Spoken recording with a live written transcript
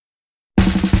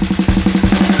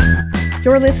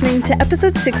You're listening to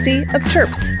episode 60 of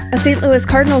Chirps, a St. Louis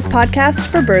Cardinals podcast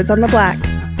for Birds on the Black.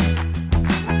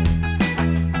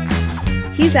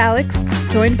 He's Alex,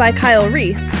 joined by Kyle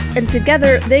Reese, and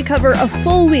together they cover a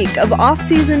full week of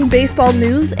off-season baseball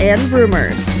news and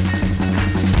rumors.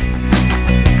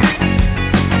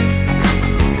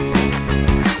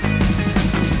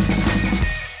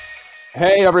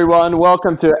 Hey everyone,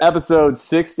 welcome to episode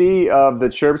 60 of the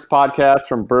Chirps podcast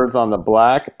from Birds on the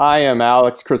Black. I am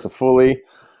Alex Crisafulli.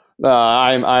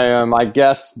 I am, I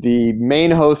guess, the main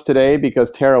host today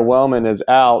because Tara Wellman is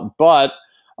out, but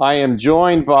I am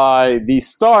joined by the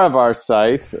star of our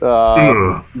site,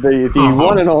 the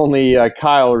one and only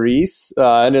Kyle Reese,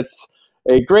 and it's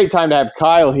a great time to have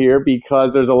Kyle here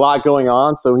because there's a lot going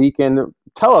on, so he can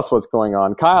tell us what's going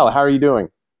on. Kyle, how are you doing?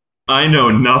 I know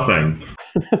nothing.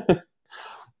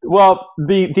 Well,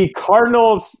 the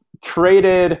Cardinals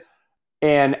traded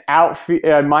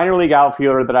a minor league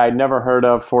outfielder that I had never heard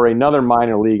of for another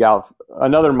minor league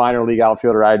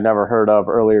outfielder I had never heard of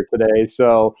earlier today.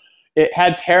 So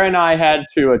had Tara and I had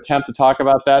to attempt to talk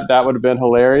about that would have been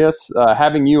hilarious.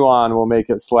 Having you on will make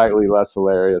it slightly less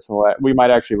hilarious, and we might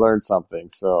actually learn something.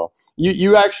 So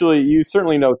you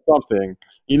certainly know something.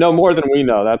 You know more than we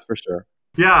know, that's for sure.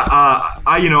 Yeah,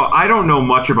 I don't know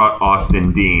much about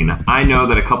Austin Dean. I know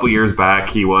that a couple years back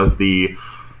he was the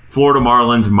Florida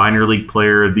Marlins minor league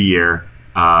player of the year.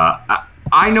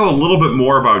 I know a little bit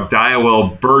more about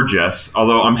Diowell Burgess,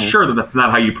 although I'm sure that that's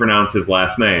not how you pronounce his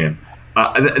last name.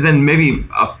 Then maybe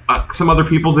some other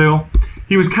people do.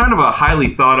 He was kind of a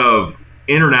highly thought of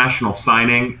international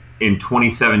signing in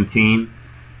 2017.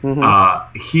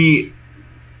 He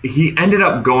ended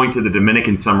up going to the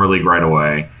Dominican Summer League right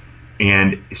away.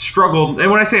 And struggled. And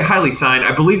when I say highly signed,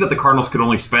 I believe that the Cardinals could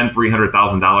only spend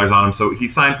 $300,000 on him. So he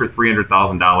signed for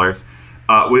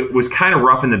 $300,000. Was kind of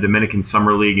rough in the Dominican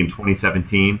Summer League in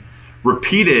 2017. Now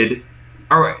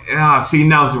this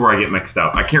is where I get mixed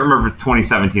up. I can't remember if it's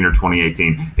 2017 or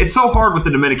 2018. It's so hard with the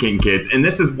Dominican kids, and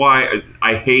this is why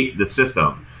I hate the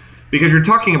system. Because you're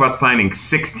talking about signing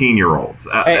 16-year-olds.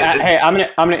 Hey, I'm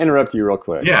gonna interrupt you real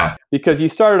quick. Yeah. Because you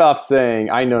started off saying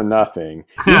I know nothing.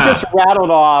 You just rattled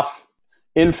off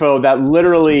info that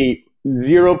literally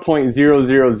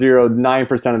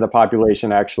 0.0009% of the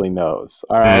population actually knows.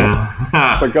 All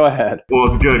right, but go ahead. Well,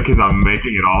 it's good because I'm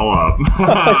making it all up.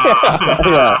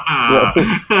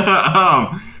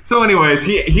 Yeah. So, anyways,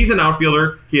 he's an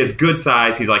outfielder. He has good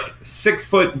size. He's like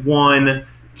 6'1",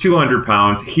 200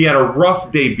 pounds. He had a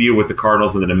rough debut with the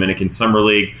Cardinals in the Dominican Summer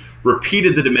League.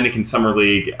 Repeated the Dominican Summer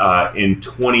League in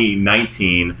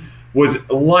 2019. Was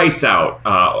lights out.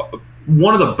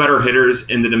 One of the better hitters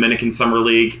in the Dominican Summer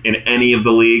League in any of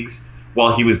the leagues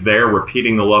while he was there,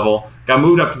 repeating the level. Got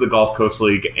moved up to the Gulf Coast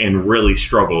League and really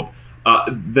struggled.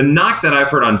 The knock that I've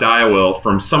heard on Diowell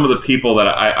from some of the people that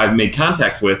I've made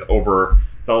contacts with over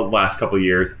the last couple of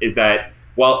years is that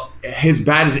while his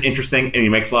bat is interesting and he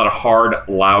makes a lot of hard,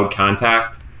 loud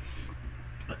contact,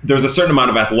 there's a certain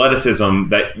amount of athleticism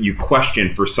that you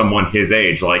question for someone his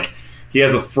age. Like, he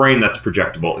has a frame that's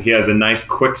projectable. He has a nice,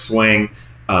 quick swing.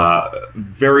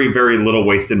 Very, very little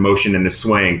wasted motion in his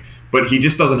swing, but he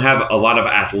just doesn't have a lot of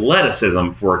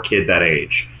athleticism for a kid that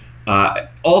age.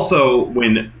 Also,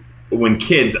 when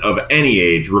kids of any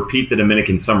age repeat the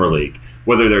Dominican Summer League,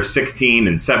 whether they're 16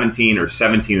 and 17 or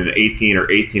 17 and 18 or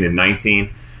 18 and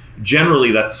 19,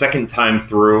 generally that second time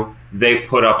through, they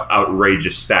put up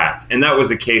outrageous stats. And that was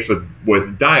the case with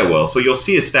Diowell. So you'll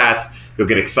see his stats, you'll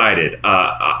get excited.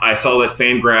 I saw that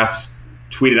Fangraphs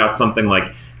tweeted out something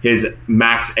like, his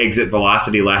max exit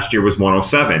velocity last year was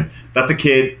 107. That's a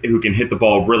kid who can hit the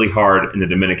ball really hard in the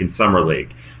Dominican Summer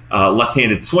League.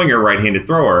 Left-handed swinger, right-handed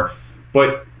thrower.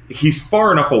 But he's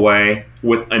far enough away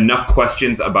with enough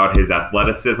questions about his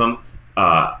athleticism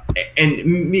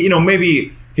and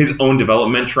maybe his own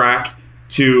development track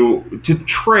to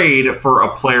trade for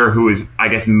a player who is, I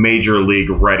guess, major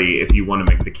league ready if you want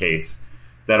to make the case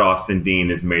that Austin Dean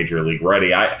is major league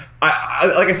ready. I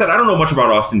like I said, I don't know much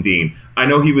about Austin Dean. I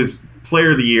know he was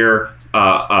player of the year,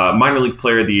 minor league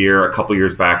player of the year a couple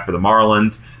years back for the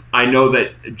Marlins. I know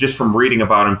that just from reading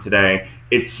about him today,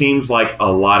 it seems like a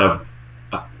lot of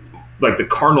like the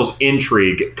Cardinals'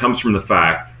 intrigue comes from the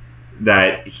fact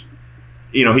that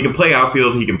he can play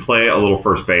outfield, he can play a little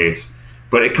first base,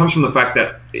 but it comes from the fact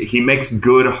that he makes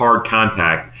good hard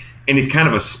contact, and he's kind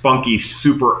of a spunky,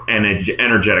 super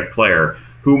energetic player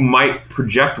who might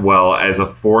project well as a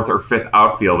fourth or fifth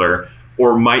outfielder,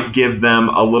 or might give them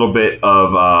a little bit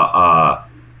of,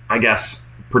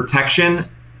 protection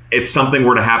if something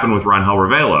were to happen with Rangel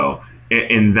Ravelo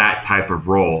in that type of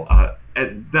role.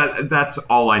 That's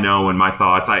all I know in my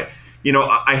thoughts.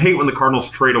 I hate when the Cardinals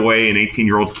trade away an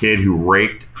 18-year-old kid who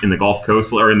raked in the Gulf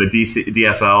Coast or in the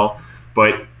DSL,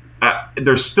 but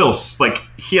there's still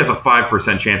he has a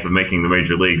 5% chance of making the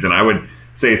major leagues, and I would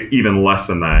say it's even less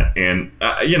than that. And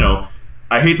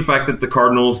I hate the fact that the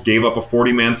Cardinals gave up a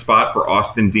 40-man spot for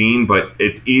Austin Dean, but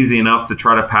it's easy enough to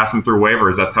try to pass him through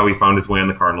waivers. That's how he found his way on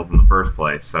the Cardinals in the first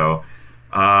place. So,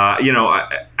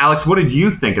 Alex, what did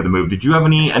you think of the move? Did you have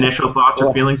any initial thoughts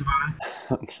or feelings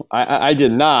about it? I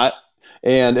did not.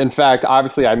 And in fact,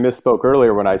 obviously, I misspoke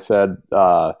earlier when I said,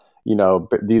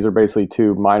 these are basically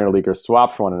two minor leaguers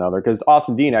swapped for one another, because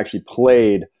Austin Dean actually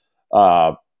played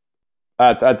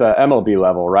at the MLB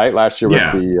level, right? Last year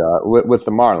with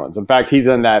the Marlins. In fact, he's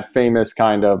in that famous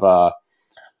kind of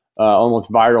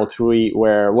almost viral tweet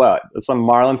where some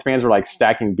Marlins fans were like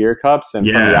stacking beer cups, and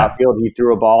from the outfield he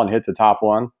threw a ball and hit the top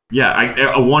one.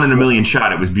 Yeah, a 1 in a million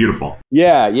shot. It was beautiful.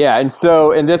 Yeah,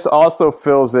 and this also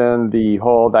fills in the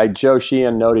hole that Joe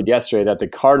Sheehan noted yesterday, that the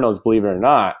Cardinals, believe it or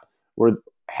not,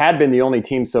 had been the only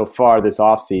team so far this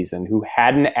offseason who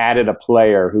hadn't added a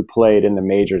player who played in the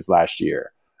majors last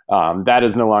year. That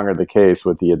is no longer the case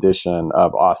with the addition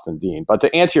of Austin Dean. But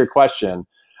to answer your question,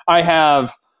 I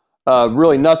have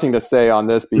really nothing to say on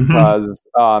this, because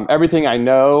everything I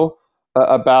know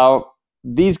about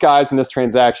these guys in this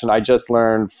transaction, I just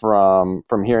learned from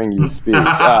hearing you speak.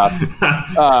 I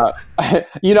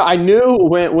knew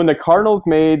when the Cardinals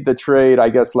made the trade, I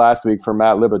guess last week, for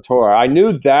Matt Liberatore, I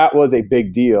knew that was a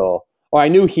big deal, or I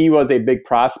knew he was a big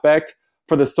prospect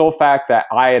for the sole fact that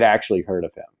I had actually heard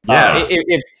of him. Yeah.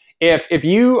 If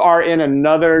you are in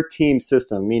another team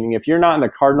system, meaning if you're not in the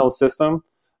Cardinals system,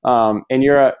 and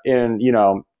you're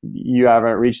you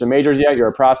haven't reached the majors yet, you're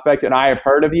a prospect, and I have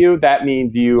heard of you, that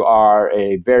means you are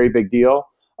a very big deal.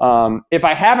 If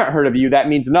I haven't heard of you, that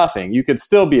means nothing. You could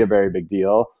still be a very big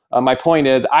deal. My point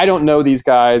is, I don't know these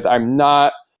guys. I'm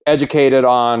not educated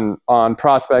on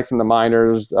prospects in the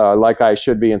minors like I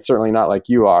should be, and certainly not like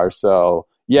you are. So,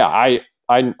 yeah,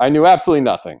 I knew absolutely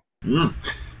nothing.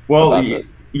 Well,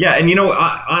 yeah, and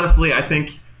honestly, I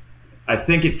think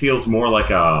it feels more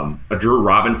like a Drew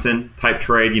Robinson type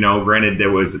trade. Granted,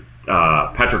 there was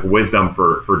Patrick Wisdom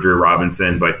for Drew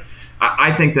Robinson, but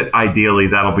I think that ideally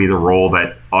that'll be the role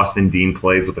that Austin Dean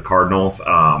plays with the Cardinals.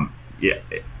 Not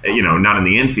in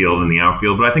the infield, in the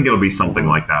outfield, but I think it'll be something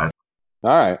like that.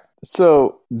 All right.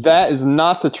 So that is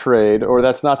not the trade, or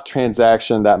that's not the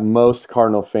transaction that most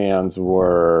Cardinal fans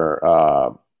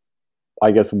were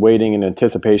waiting in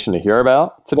anticipation to hear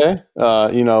about today.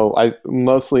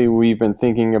 We've been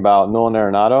thinking about Nolan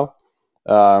Arenado.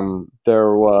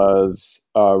 There was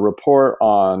a report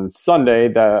on Sunday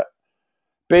that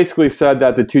basically said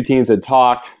that the two teams had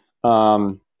talked.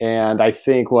 And I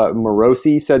think what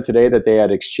Morosi said today, that they had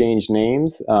exchanged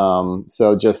names.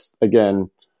 So just,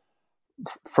 again,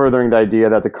 furthering the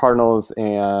idea that the Cardinals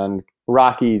and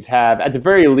Rockies have, at the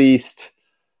very least,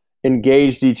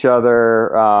 engaged each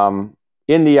other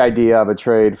in the idea of a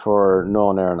trade for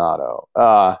Nolan Arenado.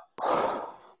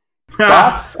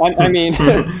 Thoughts? I mean,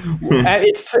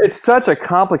 it's such a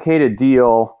complicated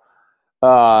deal.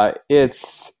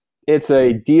 It's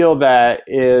a deal that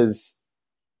is,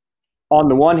 on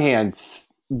the one hand,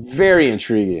 very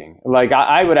intriguing. Like,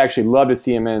 I would actually love to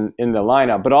see him in the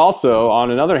lineup, but also,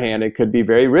 on another hand, it could be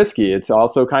very risky. It's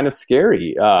also kind of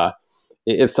scary.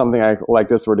 If something like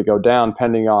this were to go down,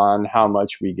 depending on how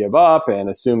much we give up, and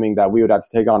assuming that we would have to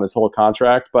take on this whole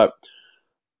contract. But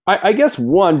I guess,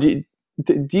 one, do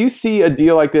you see a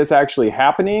deal like this actually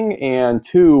happening? And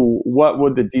two, what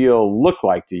would the deal look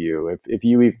like to you if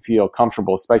you even feel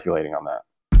comfortable speculating on that?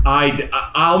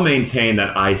 I'll maintain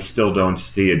that I still don't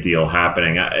see a deal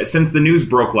happening. Since the news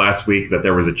broke last week that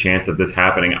there was a chance of this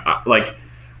happening,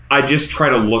 I just try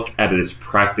to look at it as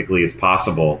practically as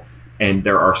possible. And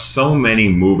there are so many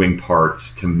moving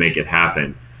parts to make it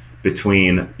happen,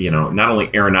 between, not only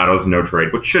Arenado's no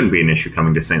trade, which shouldn't be an issue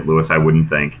coming to St. Louis, I wouldn't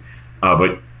think.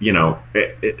 But,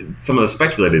 some of the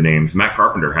speculated names, Matt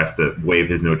Carpenter has to waive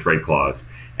his no trade clause.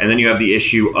 And then you have the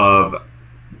issue of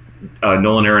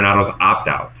Nolan Arenado's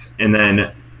opt-out. And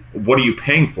then what are you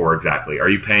paying for exactly? Are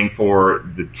you paying for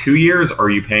the 2 years? Or are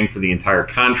you paying for the entire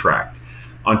contract?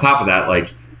 On top of that,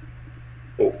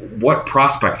 what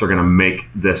prospects are going to make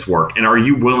this work? And are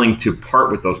you willing to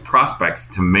part with those prospects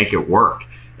to make it work?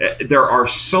 There are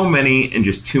so many and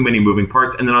just too many moving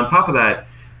parts. And then on top of that,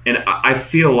 and I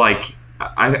feel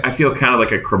kind of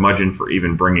like a curmudgeon for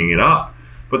even bringing it up,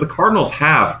 but the Cardinals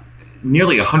have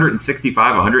nearly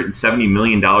 $170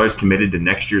 million committed to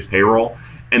next year's payroll.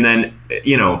 And then,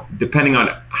 depending on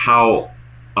how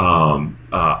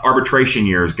arbitration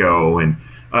years go, and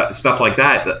stuff like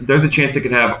that, there's a chance it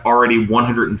could have already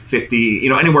 150,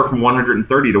 anywhere from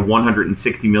 130 to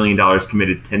 160 million dollars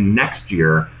committed to next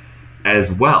year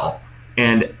as well.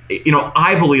 And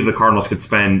I believe the Cardinals could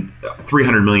spend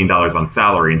 $300 million on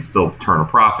salary and still turn a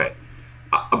profit.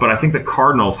 But I think the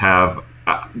Cardinals have,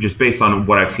 just based on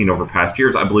what I've seen over past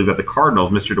years, I believe that the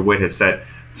Cardinals, Mr. DeWitt, has set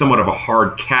somewhat of a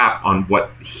hard cap on what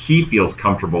he feels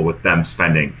comfortable with them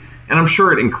spending. And I'm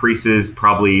sure it increases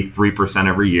probably 3%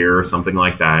 every year or something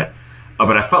like that.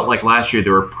 But I felt like last year they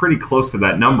were pretty close to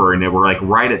that number, and they were like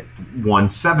right at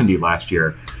 170 last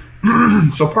year.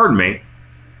 So pardon me.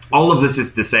 All of this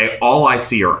is to say all I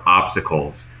see are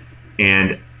obstacles.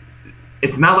 And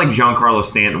it's not like Giancarlo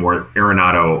Stanton or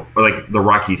Arenado, or like the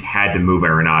Rockies had to move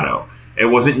Arenado. It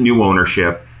wasn't new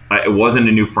ownership. It wasn't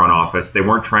a new front office. They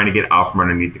weren't trying to get out from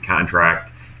underneath the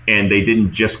contract. And they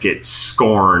didn't just get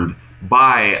scorned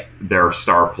by their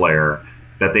star player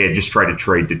that they had just tried to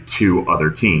trade to two other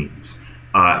teams.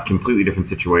 Completely different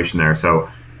situation there. So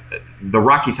the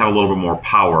Rockies have a little bit more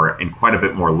power and quite a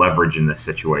bit more leverage in this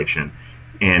situation.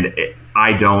 And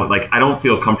I don't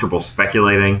feel comfortable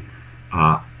speculating.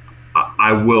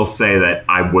 I will say that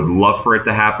I would love for it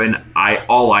to happen.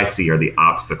 All I see are the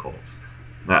obstacles.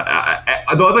 The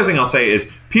other thing I'll say is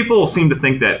people seem to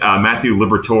think that Matthew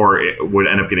Liberatore would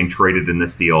end up getting traded in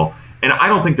this deal. And I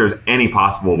don't think there's any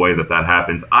possible way that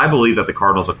happens. I believe that the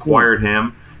Cardinals acquired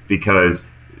him because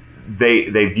they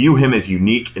view him as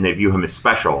unique and they view him as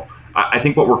special. I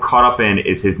think what we're caught up in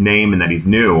is his name and that he's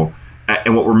new.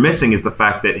 And what we're missing is the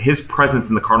fact that his presence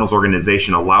in the Cardinals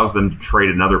organization allows them to trade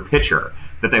another pitcher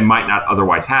that they might not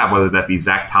otherwise have, whether that be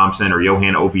Zach Thompson or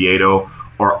Johan Oviedo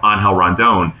or Angel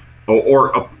Rondon,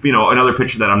 or another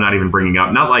pitcher that I'm not even bringing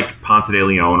up, not like Ponce de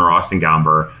Leon or Austin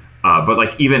Gomber, but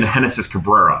like even Genesis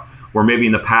Cabrera, where maybe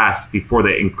in the past, before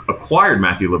they acquired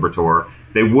Matthew Liberatore,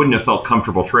 they wouldn't have felt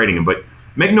comfortable trading him. But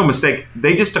make no mistake,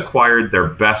 they just acquired their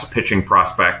best pitching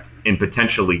prospect in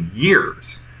potentially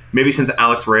years. Maybe since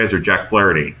Alex Reyes or Jack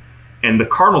Flaherty. And the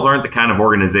Cardinals aren't the kind of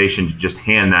organization to just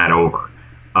hand that over.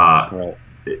 Right.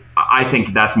 I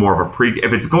think that's more of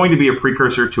if it's going to be a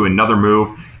precursor to another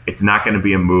move, it's not going to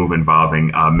be a move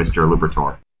involving Mr.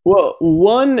 Liberatore. Well,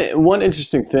 one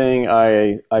interesting thing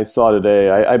I saw today,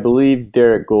 I believe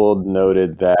Derek Gould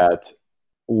noted that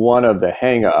one of the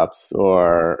hang-ups,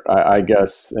 or I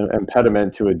guess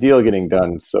impediment to a deal getting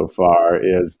done so far,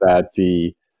 is that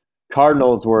the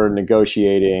Cardinals were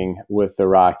negotiating with the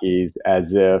Rockies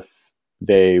as if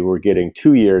they were getting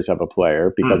 2 years of a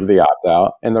player because of the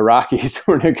opt-out, and the Rockies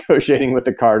were negotiating with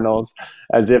the Cardinals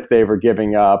as if they were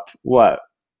giving up, what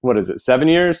is it, 7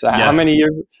 years? Yes. How many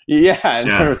years? Yeah, and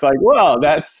so it's like, well,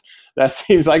 that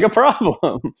seems like a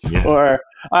problem. Yeah. Or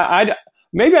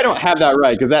maybe I don't have that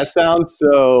right, because that sounds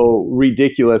so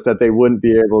ridiculous that they wouldn't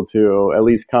be able to at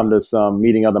least come to some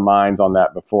meeting of the minds on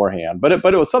that beforehand. But it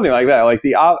was something like that. Like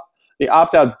the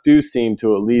opt-outs do seem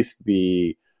to at least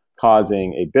be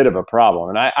causing a bit of a problem.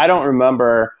 And I don't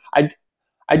remember,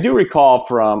 I do recall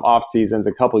from off seasons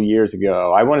a couple years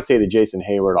ago, I want to say the Jason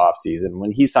Hayward off season,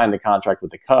 when he signed the contract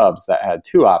with the Cubs that had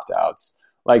two opt-outs,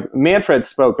 like Manfred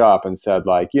spoke up and said,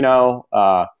 like,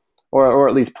 or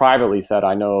at least privately said,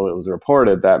 I know it was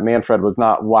reported that Manfred was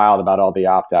not wild about all the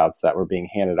opt-outs that were being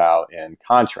handed out in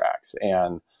contracts.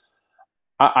 And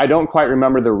I don't quite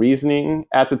remember the reasoning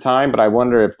at the time, but I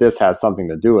wonder if this has something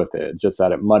to do with it, just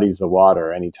that it muddies the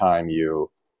water anytime you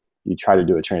try to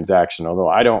do a transaction. Although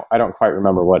I don't quite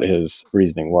remember what his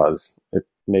reasoning was.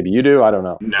 Maybe you do. I don't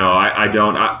know. No, I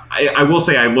don't. I will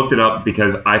say I looked it up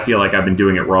because I feel like I've been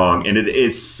doing it wrong, and it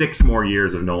is 6 more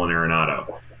years of Nolan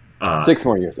Arenado. 6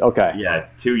 more years. Okay. Yeah,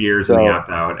 2 years in the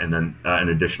opt-out, and then an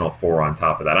additional 4 on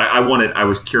top of that. I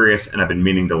was curious, and I've been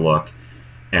meaning to look,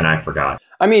 and I forgot.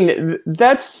 I mean,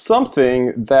 that's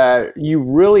something that you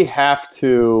really have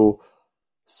to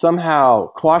somehow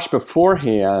quash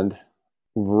beforehand,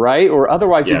 right? Or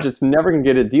otherwise you're just never going to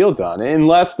get a deal done,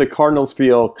 unless the Cardinals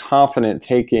feel confident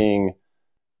taking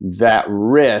that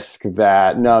risk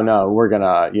that, no, we're going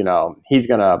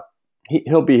to,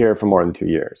 he'll be here for more than 2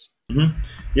 years. Mm-hmm.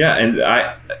 Yeah, and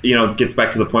it gets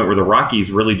back to the point where the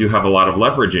Rockies really do have a lot of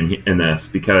leverage in this,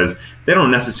 because they don't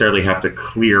necessarily have to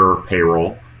clear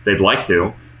payroll. They'd like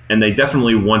to, and they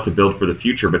definitely want to build for the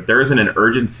future, but there isn't an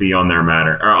urgency on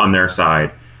their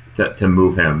side to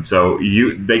move him. So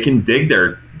they can dig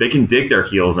their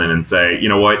heels in and say, you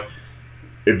know what,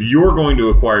 if you're going to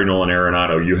acquire Nolan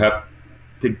Arenado, you have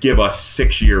to give us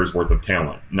 6 years worth of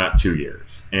talent, not 2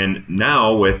 years. And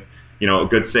now with a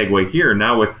good segue here,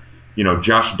 now with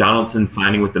Josh Donaldson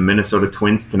signing with the Minnesota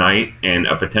Twins tonight, and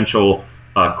a potential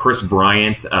Chris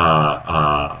Bryant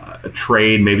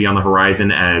trade maybe on the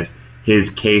horizon as his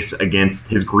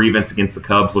grievance against the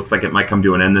Cubs looks like it might come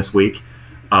to an end this week.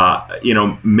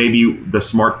 Maybe the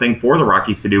smart thing for the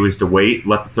Rockies to do is to wait,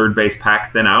 let the third base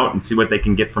pack thin out, and see what they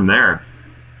can get from there.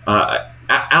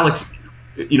 Alex,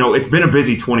 it's been a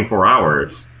busy 24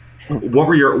 hours. What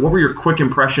were your quick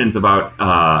impressions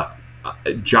about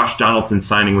Josh Donaldson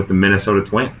signing with the Minnesota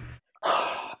Twins?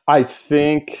 I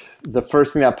think the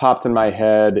first thing that popped in my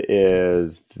head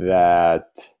is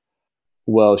that,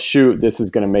 well, shoot, this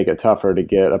is going to make it tougher to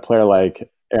get a player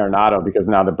like Arenado because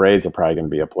now the Braves are probably going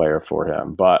to be a player for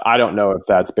him. But I don't know if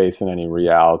that's based on any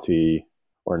reality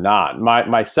or not.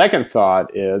 My second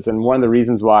thought is, and one of the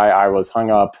reasons why I was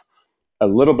hung up a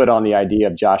little bit on the idea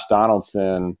of Josh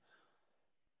Donaldson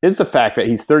is the fact that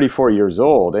he's 34 years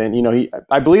old. And,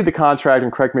 I believe the contract,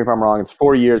 and correct me if I'm wrong, it's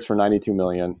 4 years for $92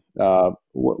 million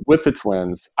with the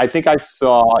Twins. I think I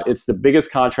saw it's the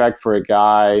biggest contract for a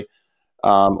guy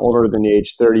older than the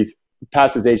age 30,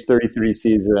 past his age 33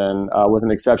 season, with an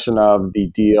exception of the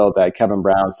deal that Kevin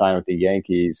Brown signed with the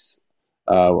Yankees.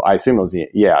 I assume it was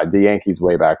the Yankees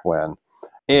way back when.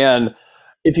 And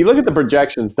if you look at the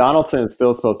projections, Donaldson is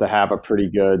still supposed to have a pretty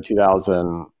good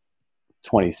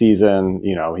 2020 season.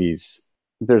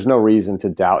 There's no reason to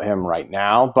doubt him right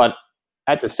now. But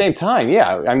at the same time,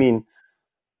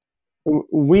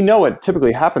 we know what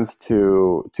typically happens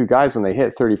to guys when they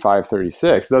hit 35,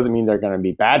 36. It doesn't mean they're going to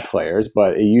be bad players,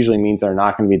 but it usually means they're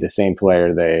not going to be the same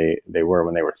player they were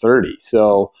when they were 30.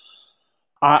 So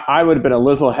I would have been a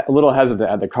little hesitant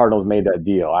had the Cardinals made that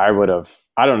deal. I would have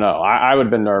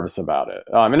been nervous about it.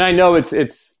 And I know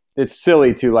it's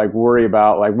silly to worry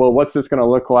about what's this going to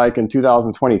look like in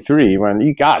 2023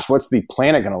 when what's the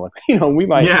planet going to look? We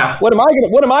might. Yeah. What am I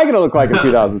going to look like in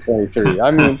 2023? I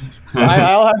mean,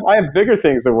 I have bigger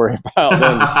things to worry about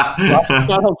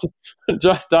than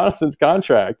Josh Donaldson's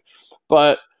contract.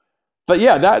 But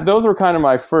yeah, those were kind of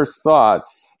my first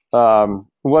thoughts.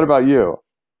 What about you?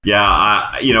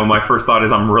 Yeah, my first thought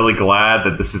is I'm really glad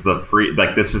that this is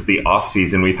the off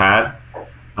season we've had.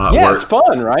 It's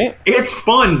fun, right? It's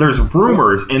fun. There's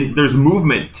rumors and there's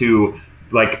movement to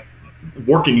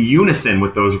work in unison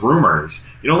with those rumors.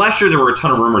 Last year there were a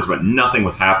ton of rumors, but nothing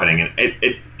was happening, and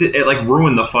it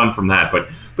ruined the fun from that. But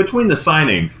between the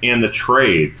signings and the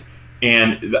trades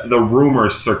and the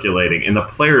rumors circulating and the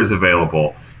players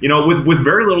available, with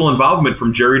very little involvement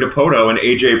from Jerry Dipoto and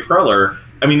AJ Preller.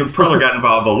 I mean, Preller got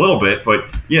involved a little bit, but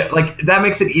that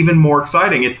makes it even more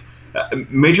exciting. It's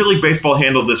Major League Baseball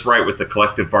handled this right with the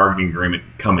collective bargaining agreement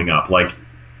coming up.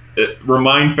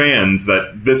 Remind fans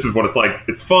that this is what it's like.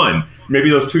 It's fun. Maybe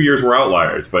those 2 years were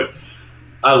outliers, but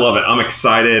I love it. I'm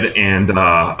excited, and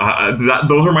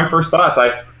those are my first thoughts.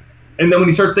 And then when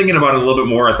you start thinking about it a little bit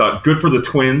more, I thought, good for the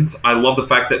Twins. I love the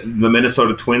fact that the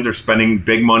Minnesota Twins are spending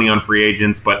big money on free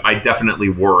agents, but I definitely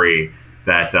worry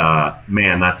that,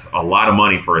 that's a lot of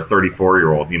money for a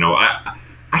 34-year-old.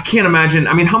 I can't imagine.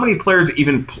 I mean, how many players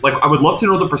even I would love to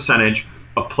know the percentage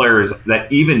of players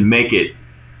that even make it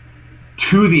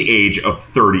to the age of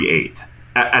 38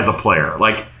 as a player.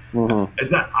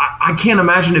 I can't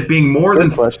imagine it being more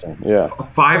than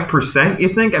 5%. You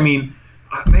think? I mean,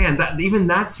 man,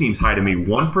 that seems high to me.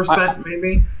 1%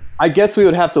 maybe. I guess we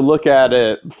would have to look at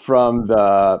it from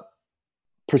the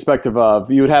perspective of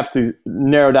you would have to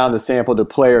narrow down the sample to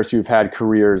players who've had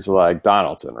careers like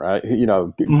Donaldson, right?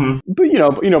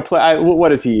 But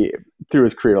what is he through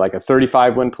his career, like a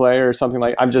 35 win player or something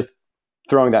like? I'm just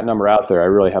throwing that number out there. I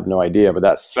really have no idea, but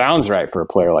that sounds right for a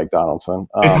player like Donaldson.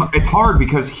 It's hard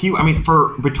because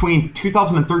for between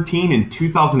 2013 and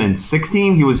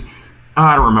 2016, he was,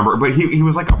 I don't remember, but he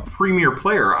was like a premier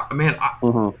player. Man,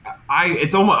 I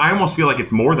almost feel like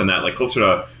it's more than that, like closer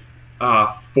to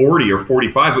 40 or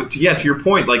 45, but to your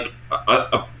point,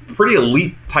 a pretty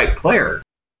elite type player.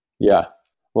 Yeah.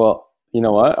 Well, you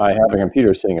know what? I have a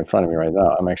computer sitting in front of me right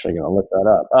now. I'm actually going to look that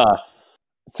up.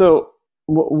 So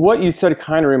what you said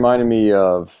kind of reminded me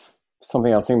of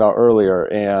something I was thinking about earlier,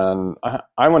 and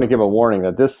I want to give a warning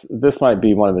that this might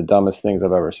be one of the dumbest things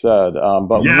I've ever said.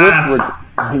 But yes!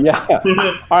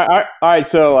 All right.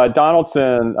 So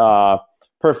Donaldson,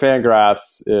 per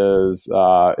Fangraphs,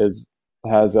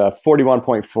 has a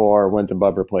 41.4 wins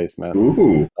above replacement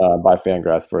by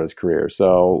Fangraphs for his career.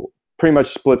 So pretty much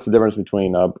splits the difference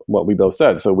between what we both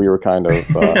said. So we were kind of in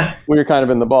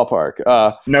the ballpark.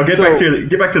 Now get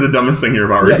back to the dumbest thing you're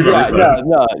about.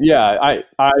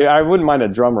 I wouldn't mind a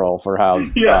drum roll for how.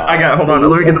 Hold on.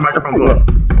 Let me get the microphone close.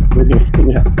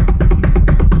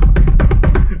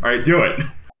 All right, do it.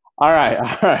 All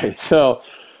right. So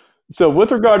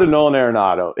with regard to Nolan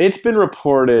Arenado, it's been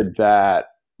reported that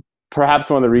perhaps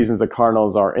one of the reasons the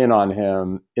Cardinals are in on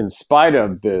him, in spite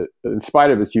of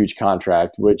his huge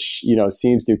contract, which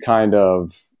seems to kind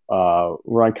of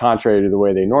run contrary to the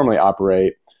way they normally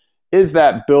operate, is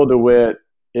that Bill DeWitt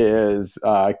is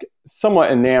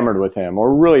somewhat enamored with him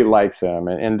or really likes him,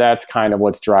 and that's kind of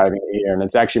what's driving it here. And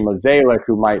it's actually Mozeliak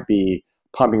who might be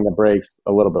pumping the brakes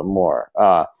a little bit more.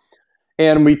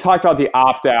 And we talked about the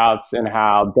opt-outs and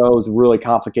how those really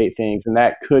complicate things, and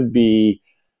that could be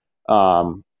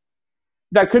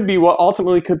what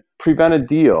ultimately could prevent a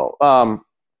deal.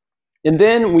 And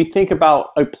then we think about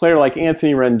a player like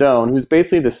Anthony Rendon, who's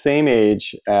basically the same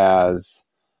age as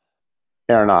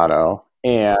Arenado,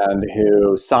 and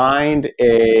who signed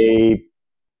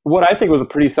what I think was a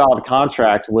pretty solid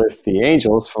contract with the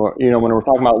Angels for, when we're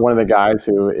talking about one of the guys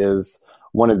who is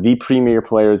one of the premier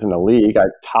players in the league, a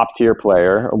top tier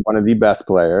player, one of the best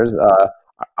players.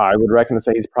 I would reckon to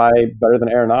say he's probably better than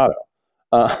Arenado.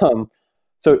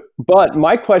 But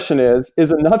my question is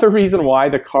another reason why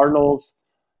the Cardinals,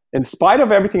 in spite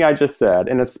of everything I just said,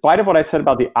 and in spite of what I said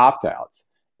about the opt-outs,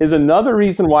 is another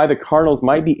reason why the Cardinals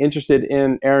might be interested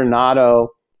in Arenado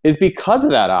is because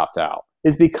of that opt-out.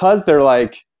 Is because they're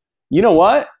like, you know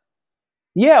what?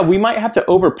 Yeah, we might have to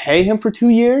overpay him for 2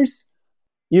 years.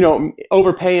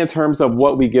 Overpay in terms of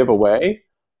what we give away.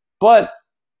 But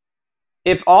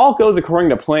if all goes according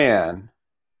to plan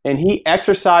and he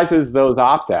exercises those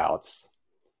opt-outs,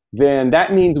 then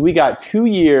that means we got 2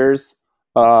 years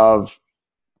of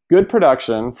good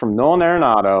production from Nolan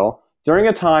Arenado during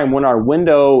a time when our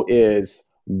window is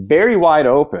very wide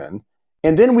open,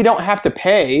 and then we don't have to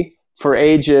pay for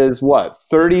ages,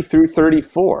 30 through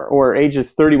 34, or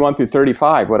ages 31 through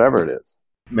 35, whatever it is.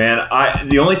 Man,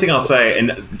 the only thing I'll say,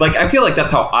 and I feel like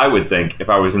that's how I would think if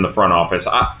I was in the front office.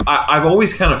 I've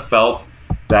always kind of felt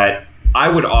that I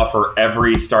would offer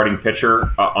every starting pitcher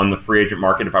on the free agent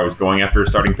market, if I was going after a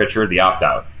starting pitcher, the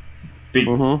opt-out.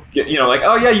 Oh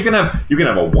yeah, you can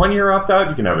have a 1 year opt-out,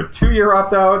 you can have a 2 year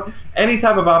opt-out, any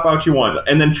type of opt-out you want,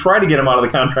 and then try to get him out of the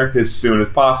contract as soon as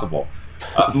possible.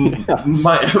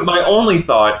 My only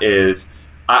thought is,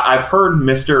 I've heard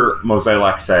Mr.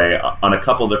 Mozeliak say on a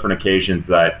couple different occasions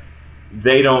that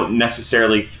they don't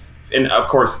necessarily, and of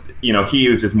course, he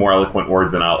uses more eloquent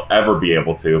words than I'll ever be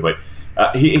able to, but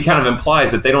he kind of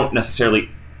implies that they don't necessarily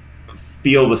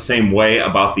feel the same way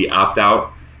about the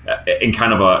opt-out, in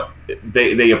kind of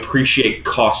they appreciate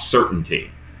cost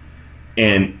certainty.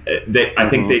 And I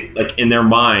think they, in their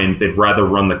minds, they'd rather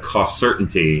run the cost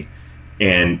certainty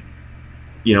and,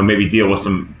 maybe deal with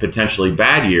some potentially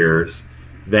bad years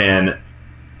than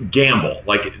gamble.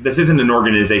 This isn't an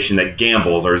organization that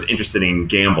gambles or is interested in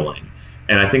gambling.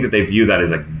 And I think that they view that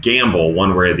as a gamble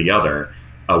one way or the other,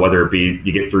 whether it be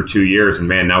you get through 2 years and,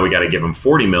 man, now we got to give them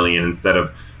 $40 million instead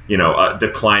of,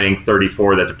 declining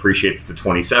 34 that depreciates to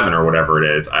 27 or whatever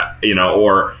it is,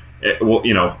 or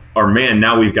man,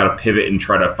 now we've got to pivot and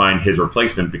try to find his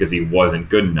replacement because he wasn't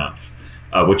good enough,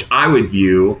 which I would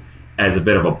view as a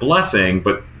bit of a blessing,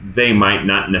 but they might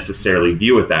not necessarily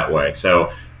view it that way. So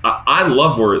I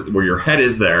love where your head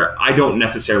is there. I don't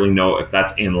necessarily know if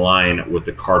that's in line with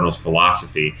the Cardinals'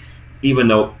 philosophy, even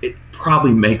though it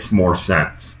probably makes more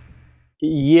sense.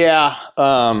 Yeah,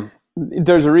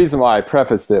 there's a reason why I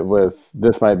prefaced it with,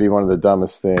 this might be one of the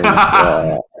dumbest things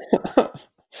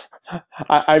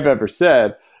I've ever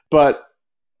said. But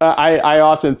I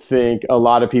often think a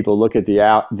lot of people look at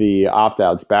the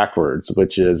opt-outs backwards,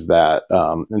 which is that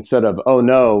instead of, oh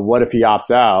no, what if he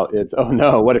opts out? It's, oh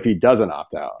no, what if he doesn't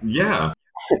opt out? Yeah.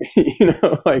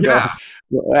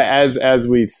 As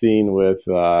we've seen with,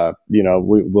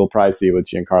 we'll probably see with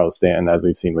Giancarlo Stanton, as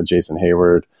we've seen with Jason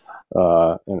Hayward.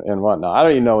 And whatnot. I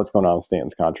don't even know what's going on with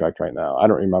Stanton's contract right now. I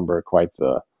don't remember quite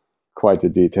the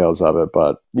details of it,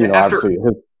 but obviously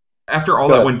after all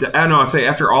that went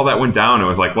down, it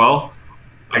was like, well,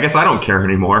 I guess I don't care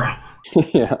anymore.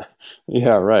 yeah,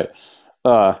 right.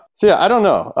 I don't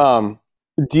know.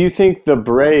 Do you think the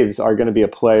Braves are going to be a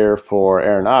player for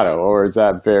Arenado, or is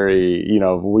that very,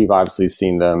 we've obviously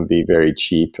seen them be very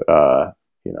cheap,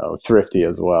 thrifty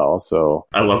as well. So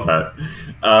I love that.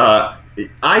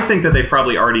 I think that they've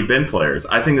probably already been players.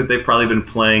 I think that they've probably been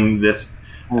playing this.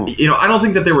 I don't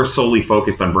think that they were solely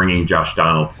focused on bringing Josh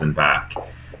Donaldson back.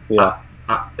 Yeah,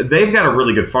 they've got a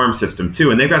really good farm system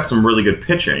too, and they've got some really good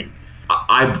pitching.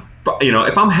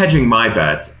 If I'm hedging my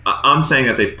bets, I'm saying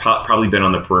that they've probably been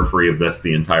on the periphery of this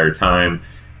the entire time,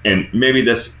 and maybe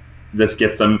this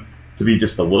gets them to be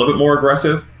just a little bit more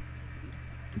aggressive.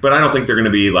 But I don't think they're going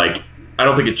to be I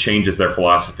don't think it changes their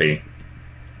philosophy.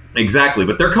 Exactly,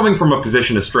 but they're coming from a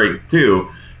position of strength too,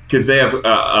 because they have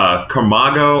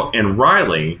Camargo and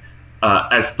Riley,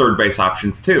 as third base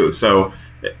options too. So,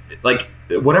 like,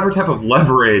 whatever type of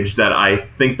leverage that I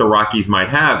think the Rockies might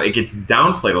have, it gets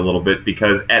downplayed a little bit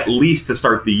because at least to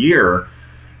start the year,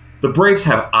 the Braves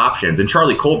have options, and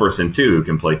Charlie Culberson too, who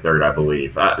can play third, I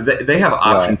believe. They have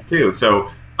options too. So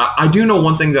I do know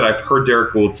one thing that I've heard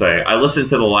Derek Gould say. I listened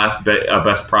to the last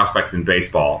Best Prospects in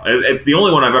Baseball. It's the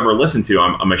only one I've ever listened to.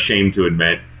 I'm ashamed to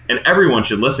admit, and everyone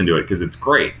should listen to it because it's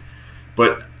great.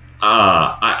 But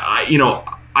I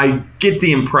get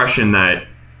the impression that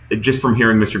just from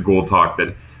hearing Mr. Gould talk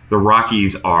that the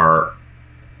Rockies are,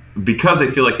 because they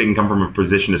feel like they can come from a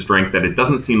position of strength, that it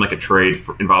doesn't seem like a trade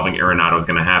involving Arenado is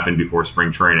going to happen before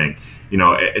spring training.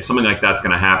 If something like that's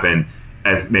going to happen,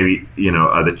 as maybe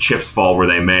the chips fall where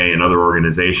they may in other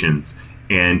organizations,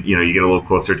 and you get a little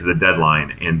closer to the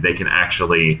deadline, and they can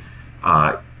actually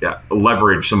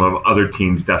leverage some of other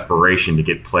teams' desperation to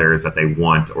get players that they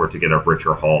want or to get a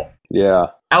richer haul. Yeah.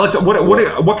 Alex,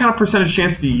 what kind of percentage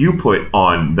chance do you put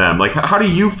on them? Like, how do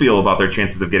you feel about their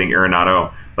chances of getting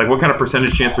Arenado? Like, what kind of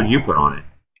percentage chance would you put on it?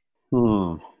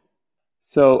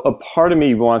 So a part of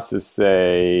me wants to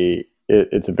say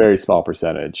it's a very small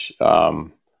percentage.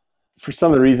 For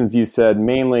some of the reasons you said,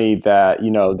 mainly that,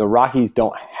 the Rockies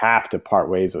don't have to part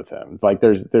ways with him. Like,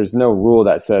 there's no rule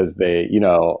that says they,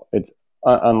 it's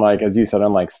unlike, as you said,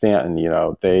 unlike Stanton,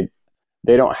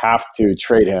 they don't have to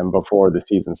trade him before the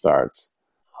season starts.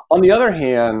 On the other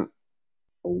hand,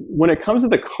 when it comes to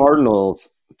the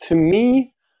Cardinals, to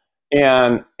me,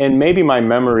 and maybe my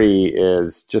memory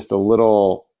is just a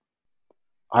little,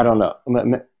 I don't know,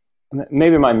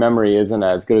 maybe my memory isn't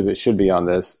as good as it should be on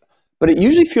this, but it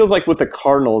usually feels like with the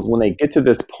Cardinals, when they get to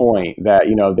this point that,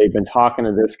 they've been talking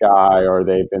to this guy or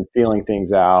they've been feeling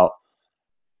things out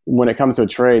when it comes to a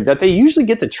trade, that they usually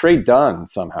get the trade done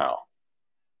somehow.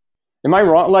 Am I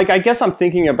wrong? Like, I guess I'm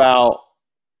thinking about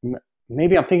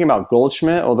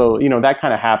Goldschmidt, although, that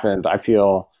kind of happened. I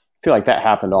feel like that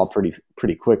happened all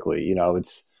pretty quickly.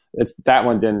 It's that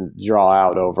one didn't draw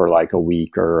out over like a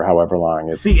week or however long.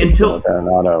 Until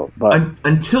Arenado, but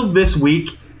until this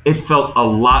week, it felt a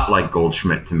lot like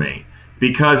Goldschmidt to me.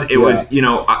 Because it was,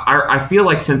 I feel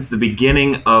like since the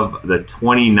beginning of the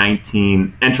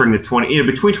 2019, between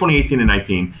 2018 and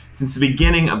 19, since the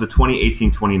beginning of the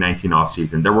 2018-2019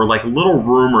 offseason, there were like little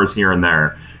rumors here and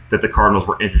there that the Cardinals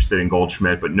were interested in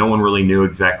Goldschmidt, but no one really knew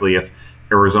exactly if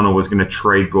Arizona was going to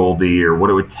trade Goldie or what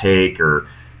it would take, or,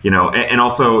 and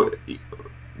also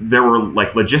there were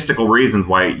like logistical reasons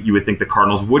why you would think the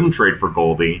Cardinals wouldn't trade for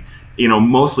Goldie,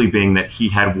 mostly being that he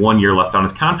had 1 year left on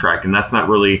his contract, and that's not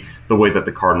really the way that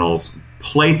the Cardinals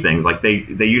play things. Like they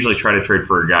usually try to trade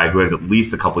for a guy who has at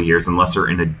least a couple years unless they're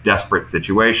in a desperate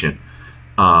situation.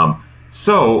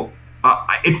 So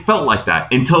it felt like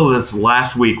that until this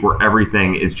last week where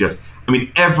everything is just,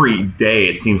 every day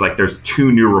it seems like there's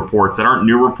two new reports that aren't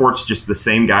new reports, just the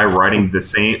same guy writing the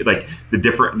same, like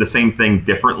the same thing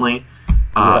differently.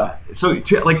 So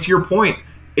to your point,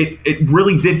 it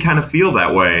really did kind of feel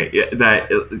that way,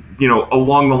 that,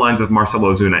 along the lines of Marcell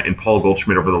Ozuna and Paul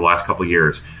Goldschmidt over the last couple of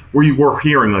years, where you were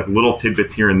hearing like little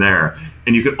tidbits here and there,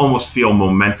 and you could almost feel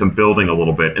momentum building a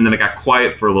little bit, and then it got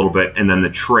quiet for a little bit, and then the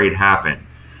trade happened.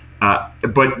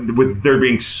 But with there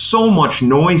being so much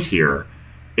noise here,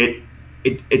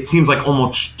 it seems like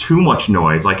almost too much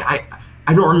noise. Like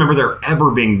I don't remember there ever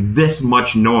being this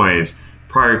much noise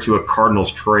prior to a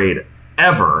Cardinals trade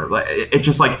ever. It's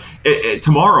just like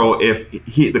tomorrow, if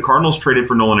the Cardinals traded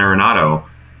for Nolan Arenado,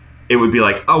 it would be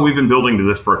like, oh, we've been building to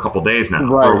this for a couple days now,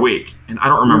 for a week. And I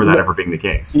don't remember that ever being the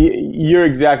case. You're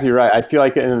exactly right. I feel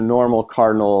like in a normal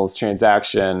Cardinals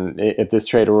transaction, if this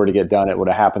trade were to get done, it would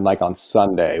have happened like on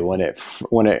Sunday when it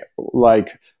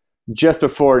like just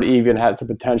before it even had the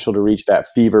potential to reach that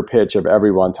fever pitch of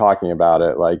everyone talking about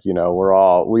it. Like, we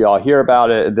all hear about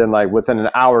it, and then like within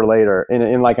an hour later,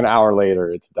 in like an hour later,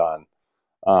 it's done.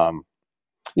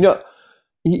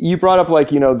 You brought up like,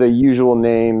 the usual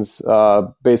names,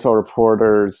 baseball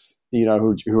reporters,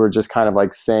 who are just kind of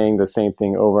like saying the same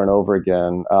thing over and over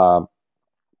again.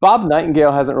 Bob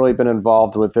Nightingale hasn't really been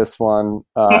involved with this one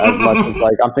as much as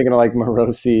like I'm thinking of like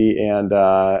Morosi and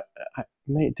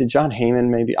did John Heyman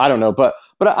maybe? I don't know, but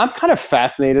I'm kind of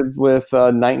fascinated with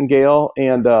Nightingale,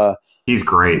 and he's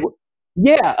great.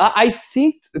 Yeah, I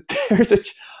think there's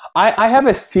I have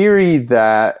a theory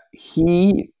that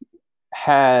he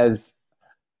doesn't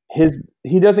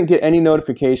get any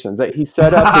notifications, that he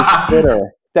set up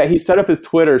his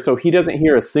Twitter so he doesn't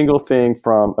hear a single thing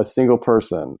from a single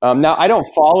person. Now I don't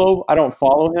follow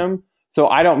him, so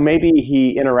maybe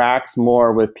he interacts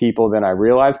more with people than I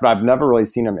realize, but I've never really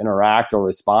seen him interact or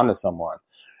respond to someone.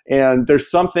 And there's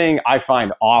something I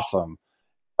find awesome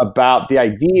about the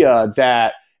idea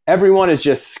that everyone is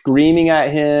just screaming at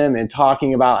him and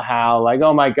talking about how, like,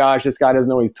 oh my gosh, this guy doesn't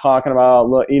know what he's talking about.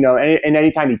 Look, and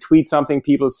anytime he tweets something,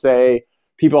 people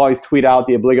always tweet out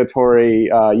the obligatory,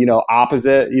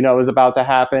 opposite, is about to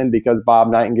happen because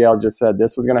Bob Nightingale just said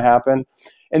this was going to happen.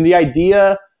 And the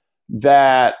idea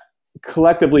that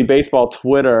collectively baseball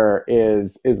Twitter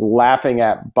is laughing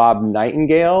at Bob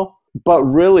Nightingale, but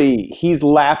really he's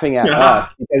laughing at us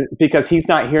because he's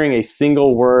not hearing a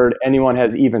single word anyone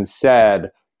has even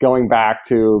said going back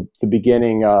to the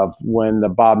beginning of when the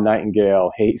Bob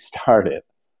Nightingale hate started.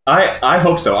 I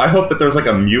hope so. I hope that there's like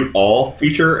a mute all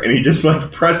feature and he just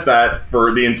like pressed that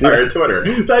for the entire Twitter.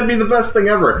 That'd be the best thing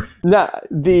ever. Now,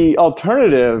 the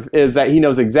alternative is that he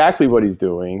knows exactly what he's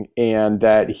doing and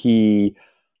that he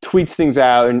tweets things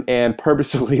out and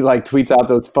purposely like tweets out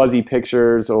those fuzzy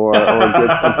pictures or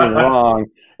gets something wrong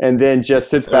and then just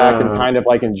sits back and kind of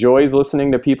like enjoys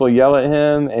listening to people yell at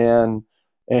him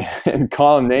and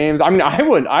call him names. I mean,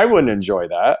 I wouldn't enjoy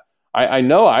that. I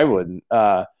know I wouldn't.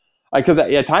 Because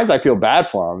at times I feel bad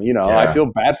for him. I feel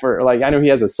bad for, like, I know he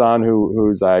has a son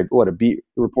who's a beat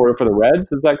reporter for the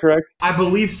Reds. Is that correct? I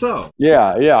believe so.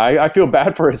 Yeah. I feel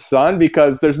bad for his son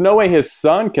because there's no way his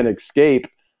son can escape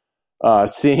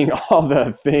seeing all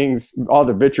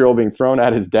the vitriol being thrown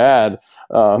at his dad,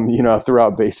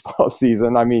 throughout baseball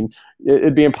season. I mean,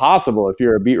 it'd be impossible if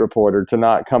you're a beat reporter to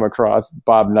not come across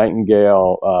Bob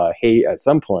Nightingale hate at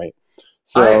some point.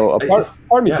 So part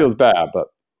of me feels bad, but.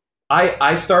 I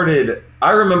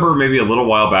remember maybe a little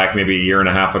while back, maybe a year and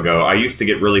a half ago, I used to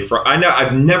get really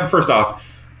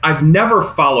I've never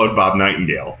followed Bob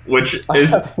Nightingale, which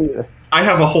is, I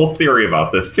have a whole theory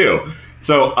about this too.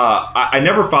 So I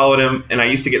never followed him, and I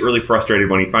used to get really frustrated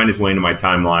when he'd find his way into my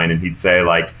timeline, and he'd say,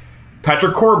 like,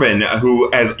 Patrick Corbin, who,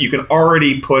 as you can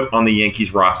already put on the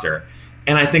Yankees roster.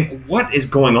 And I think, what is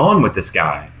going on with this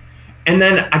guy? And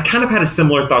then I kind of had a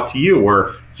similar thought to you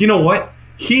where, you know what?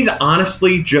 He's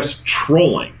honestly just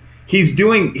trolling. He's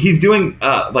doing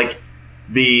like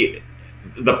the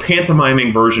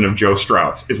pantomiming version of Joe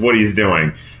Strauss is what he's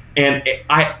doing. And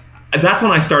that's when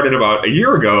I started about a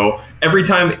year ago. Every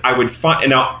time I would find,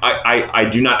 and now I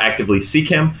do not actively seek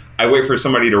him. I wait for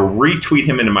somebody to retweet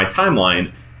him into my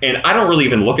timeline, and I don't really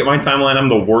even look at my timeline. I'm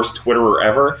the worst Twitterer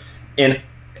ever. And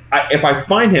if I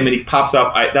find him and he pops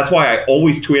up, that's why I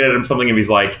always tweet at him something. If he's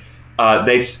like,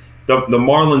 the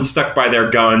Marlins stuck by their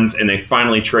guns and they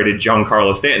finally traded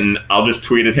Giancarlo Stanton, I'll just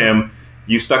tweet at him,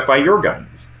 you stuck by your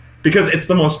guns. Because it's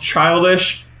the most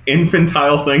childish,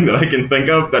 infantile thing that I can think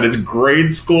of that is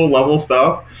grade school level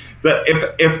stuff. That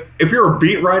if you're a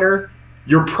beat writer,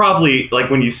 you're probably, like,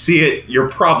 when you see it, you're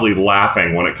probably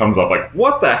laughing when it comes up. Like,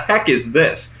 what the heck is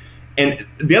this? And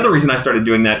the other reason I started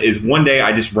doing that is one day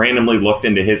I just randomly looked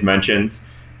into his mentions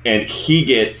and he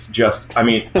gets just,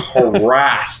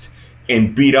 harassed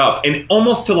and beat up, and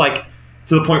almost to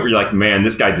the point where you're like, man,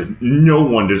 this guy no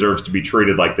one deserves to be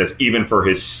treated like this, even for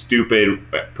his stupid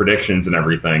predictions and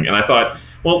everything. And I thought,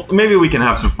 well, maybe we can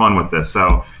have some fun with this.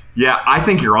 So yeah, I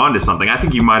think you're onto something. I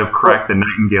think you might have cracked the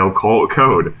Nightingale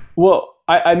code. Well,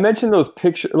 I mentioned those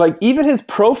pictures, like even his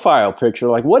profile picture,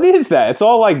 like what is that? It's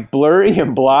all like blurry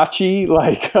and blotchy.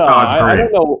 Like I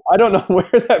don't know where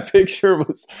that picture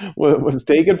was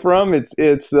taken from.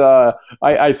 It's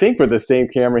I think for the same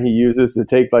camera he uses to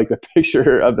take like the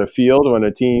picture of the field when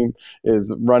a team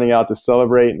is running out to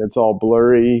celebrate and it's all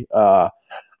blurry. I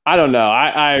don't know.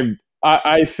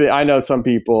 I know some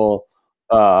people.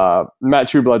 Matt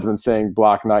Trueblood's been saying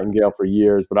block Nightingale for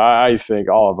years, but I think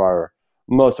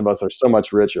most of us are so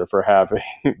much richer for having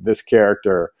this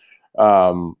character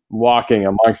walking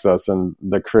amongst us in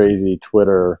the crazy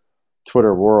Twitter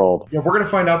world. Yeah, we're gonna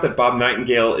find out that Bob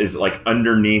Nightingale is like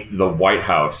underneath the White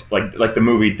House, like the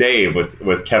movie Dave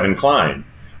with Kevin Kline,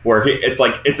 where it's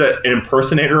an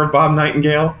impersonator of Bob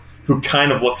Nightingale who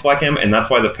kind of looks like him, and that's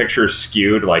why the picture is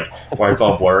skewed, like why it's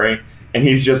all blurry. And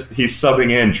he's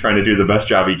subbing in, trying to do the best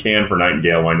job he can for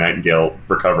Nightingale while Nightingale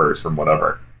recovers from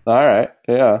whatever. All right,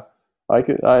 yeah. I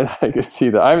could see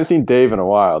that. I haven't seen Dave in a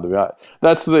while. To be honest.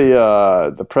 That's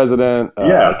the president.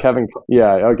 Kevin.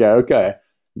 Yeah. Okay.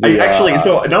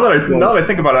 So now that I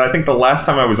think about it, I think the last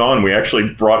time I was on, we actually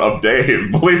brought up Dave.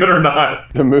 Believe it or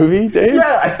not. The movie Dave.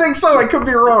 Yeah, I think so. I could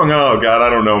be wrong. Oh God, I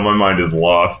don't know. My mind is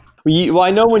lost. Well,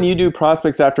 I know when you do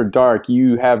Prospects After Dark,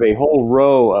 you have a whole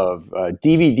row of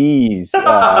DVDs.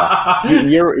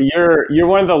 You're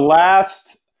one of the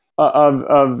last.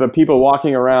 Of the people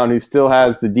walking around who still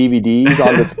has the DVDs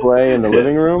on display in the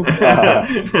living room. Do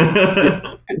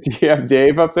you have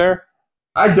Dave up there?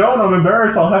 I don't. I'm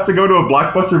embarrassed. I'll have to go to a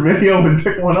Blockbuster Video and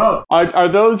pick one up. Are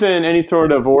those in any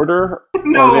sort of order?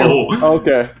 No.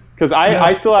 Okay. Because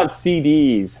I still have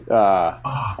CDs.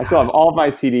 I still have all of my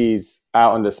CDs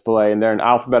out on display, and they're in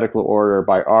alphabetical order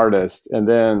by artist. And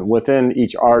then within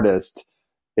each artist,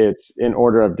 it's in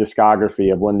order of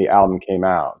discography of when the album came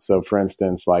out. So, for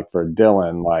instance, like for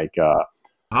Dylan, like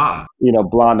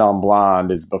Blonde on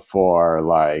Blonde is before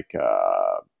like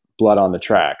Blood on the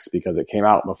Tracks, because it came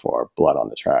out before Blood on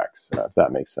the Tracks. If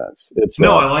that makes sense. It's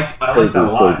I like that a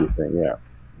lot. Thing, yeah.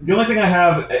 The only thing I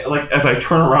have, like, as I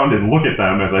turn around and look at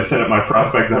them, as I set up my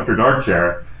Prospects After Dark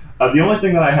chair, the only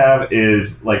thing that I have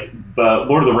is, like, the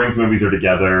Lord of the Rings movies are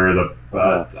together,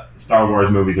 the Star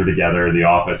Wars movies are together, The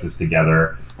Office is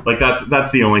together. Like,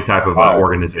 that's the only type of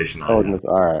organization I have.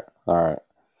 All right.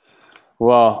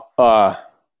 Well,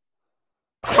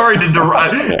 sorry to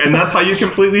derail, and that's how you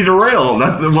completely derail.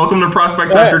 Welcome to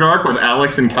Prospects After Dark with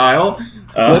Alex and Kyle.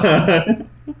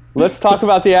 Let's talk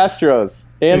about the Astros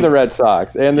and the Red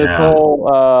Sox and this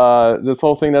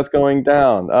whole thing that's going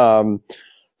down.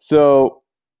 So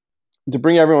to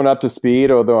bring everyone up to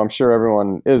speed, although I'm sure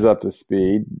everyone is up to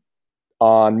speed,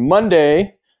 on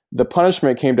Monday the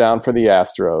punishment came down for the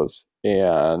Astros,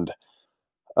 and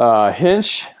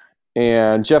Hinch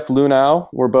and Jeff Luhnow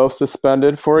were both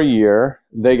suspended for a year.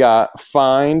 They got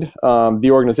fined.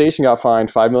 The organization got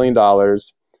fined $5 million.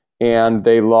 And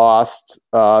they lost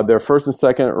their first and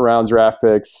second round draft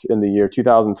picks in the year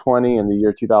 2020 and the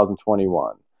year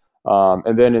 2021.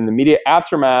 And then in the immediate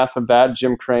aftermath of that,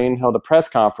 Jim Crane held a press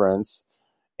conference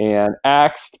and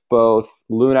axed both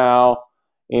Luhnow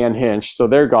and Hinch. So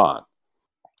they're gone.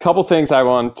 A couple things I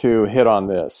want to hit on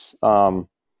this.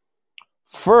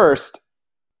 First,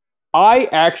 I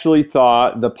actually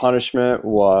thought the punishment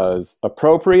was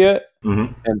appropriate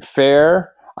and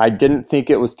fair. I didn't think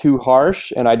it was too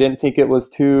harsh, and I didn't think it was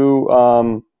too.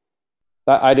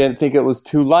 I didn't think it was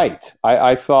too light.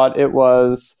 I thought it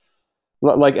was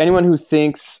like anyone's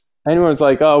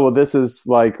like, oh well, this is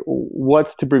like,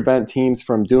 what's to prevent teams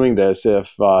from doing this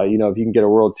if if you can get a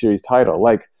World Series title?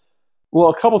 Like, well,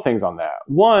 a couple things on that.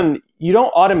 One, you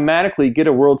don't automatically get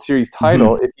a World Series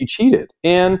title if you cheated,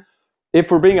 and if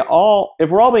we're all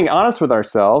being honest with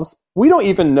ourselves, we don't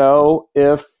even know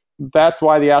if that's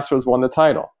why the Astros won the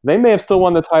title. They may have still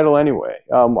won the title anyway.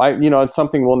 It's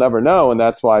something we'll never know, and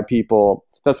that's why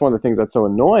that's one of the things that's so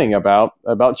annoying about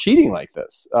cheating like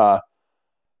this.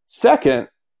 Second,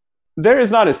 there is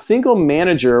not a single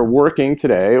manager working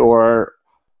today or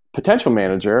potential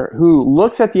manager who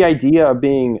looks at the idea of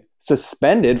being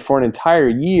suspended for an entire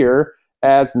year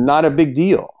as not a big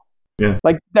deal. Yeah.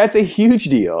 Like, that's a huge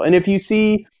deal. And if you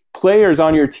see players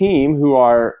on your team who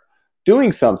are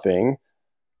doing something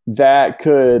that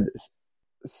could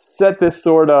set this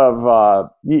sort of,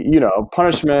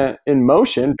 punishment in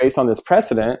motion based on this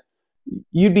precedent,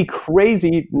 you'd be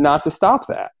crazy not to stop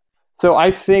that. So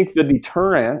I think the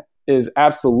deterrent is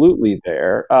absolutely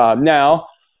there. Now,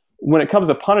 when it comes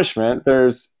to punishment,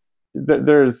 there's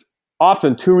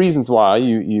often two reasons why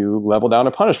you level down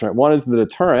a punishment. One is the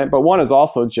deterrent, but one is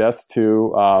also just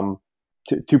to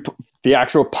the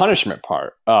actual punishment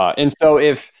part. And so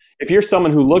if you're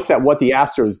someone who looks at what the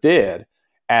Astros did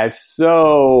as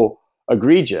so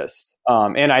egregious,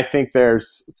 and I think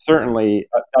that's certainly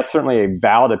a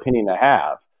valid opinion to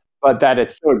have, but that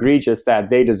it's so egregious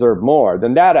that they deserve more,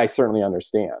 then that I certainly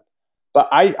understand. But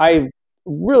I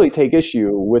really take issue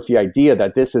with the idea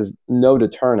that this is no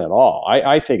deterrent at all.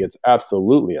 I think it's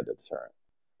absolutely a deterrent.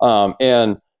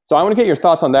 And so I want to get your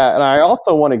thoughts on that. And I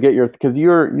also want to get because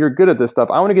you're good at this stuff,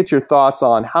 I want to get your thoughts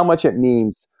on how much it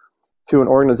means to an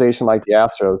organization like the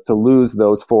Astros to lose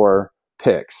those 4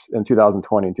 picks in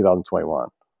 2020 and 2021.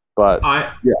 But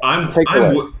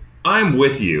I'm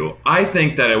with you. I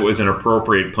think that it was an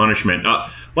appropriate punishment.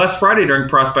 Last Friday during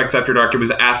Prospects After Dark, it was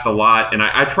asked a lot, and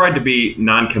I tried to be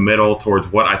non-committal towards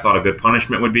what I thought a good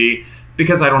punishment would be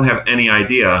because I don't have any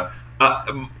idea.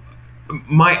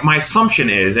 My assumption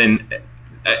is, and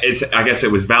I guess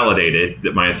it was validated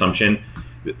that my assumption,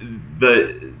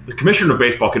 the commissioner of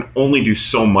baseball can only do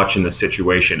so much in this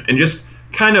situation. And just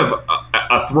kind of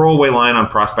a throwaway line on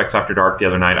Prospects After Dark the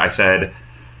other night, I said,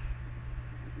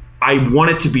 I want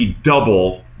it to be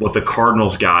double what the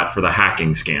Cardinals got for the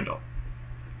hacking scandal.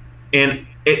 And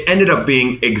it ended up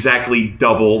being exactly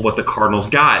double what the Cardinals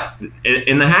got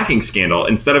in the hacking scandal.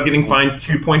 Instead of getting fined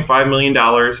 $2.5 million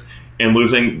and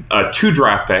losing 2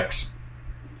 draft picks,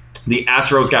 the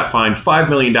Astros got fined $5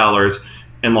 million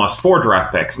and lost 4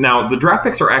 draft picks. Now, the draft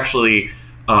picks are actually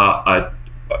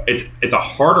it's a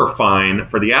harder fine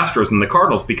for the Astros than the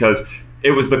Cardinals because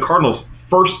it was the Cardinals'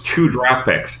 first 2 draft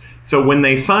picks. So when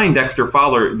they sign Dexter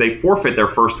Fowler, they forfeit their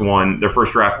first round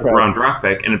draft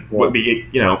pick, and it would be,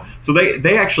 so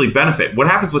they actually benefit. What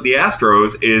happens with the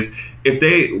Astros is if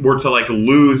they were to like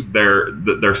lose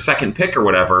their second pick or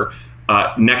whatever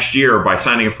next year by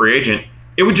signing a free agent,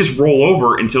 it would just roll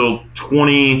over until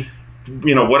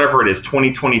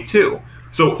 2022.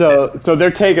 So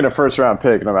they're taking a first round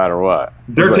pick no matter what.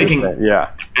 They're taking at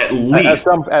least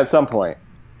at some point.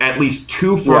 At least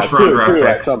 2 first-round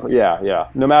draft picks.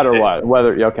 No matter what.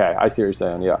 Okay, I see what you're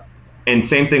saying, yeah. And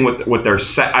same thing with their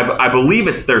I believe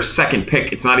it's their second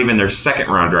pick. It's not even their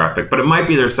second-round draft pick, but it might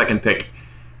be their second pick.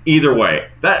 Either way,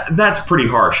 that's pretty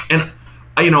harsh. And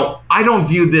I don't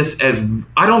view this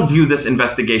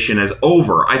investigation as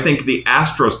over. I think the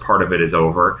Astros part of it is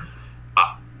over.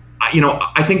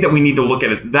 I think that we need to look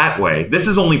at it that way. This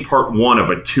is only part 1 of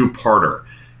a 2-parter.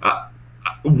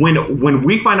 When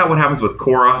we find out what happens with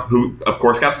Cora, who of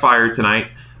course got fired tonight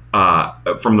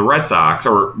from the Red Sox,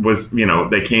 or was,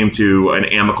 they came to an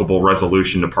amicable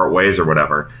resolution to part ways or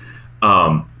whatever.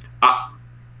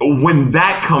 When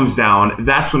that comes down,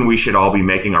 that's when we should all be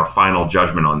making our final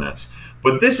judgment on this.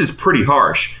 But this is pretty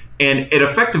harsh, and it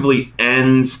effectively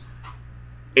ends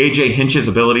AJ Hinch's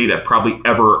ability to probably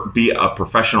ever be a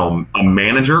professional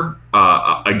manager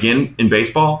again in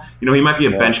baseball. He might be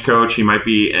a bench coach, he might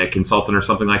be a consultant or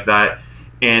something like that,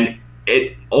 and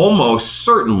it almost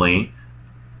certainly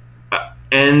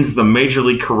ends the major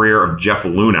league career of Jeff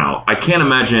Luhnow. I can't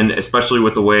imagine, especially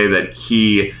with the way that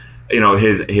he,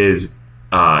 his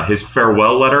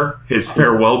farewell letter, his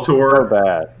farewell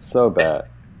tour. So bad.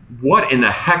 What in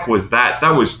the heck was that?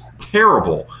 That was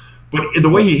terrible. But the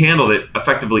way he handled it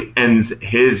effectively ends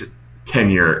his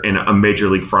tenure in a major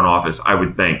league front office, I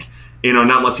would think.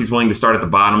 Not unless he's willing to start at the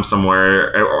bottom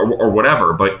somewhere or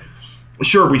whatever. But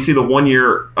sure, we see the 1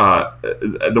 year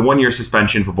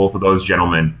suspension for both of those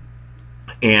gentlemen,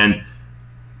 and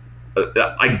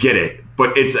I get it.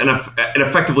 But it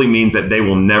effectively means that they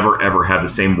will never, ever have the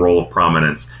same role of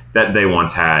prominence that they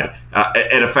once had.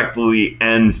 It effectively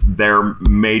ends their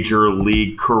major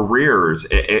league careers,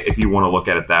 if you want to look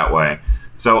at it that way.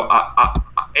 So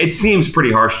it seems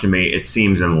pretty harsh to me. It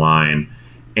seems in line.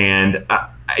 And,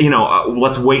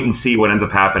 let's wait and see what ends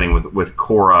up happening with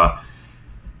Cora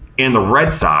and the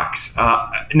Red Sox.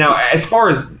 Now, as far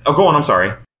as – go on, I'm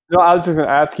sorry. No, I was just going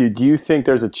to ask you, do you think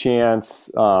there's a chance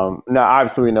now,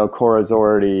 obviously we know Cora's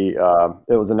already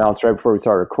it was announced right before we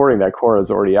started recording that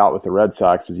Cora's already out with the Red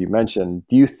Sox, as you mentioned.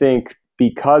 Do you think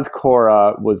because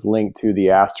Cora was linked to the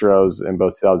Astros in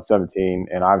both 2017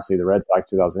 and obviously the Red Sox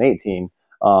 2018,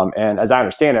 and as I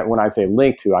understand it, when I say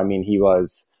linked to, I mean he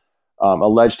was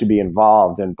alleged to be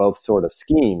involved in both sort of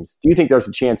schemes. Do you think there's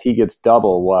a chance he gets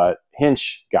double what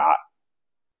Hinch got,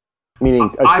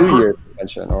 meaning a 2-year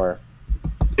suspension or...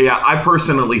 Yeah, I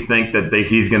personally think that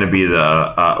he's going to be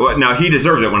now he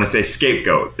deserves it when I say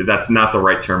scapegoat. That's not the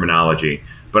right terminology.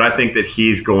 But I think that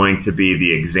he's going to be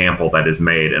the example that is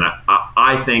made. And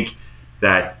I think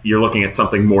that you're looking at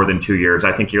something more than 2 years.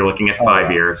 I think you're looking at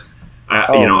 5 years.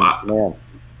 Man.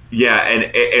 Yeah, and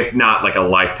if not like a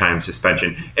lifetime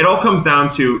suspension. It all comes down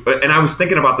to, and I was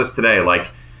thinking about this today, like,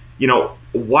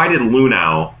 why did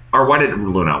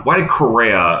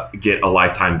Correa get a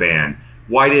lifetime ban?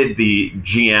 Why did the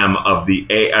GM of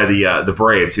the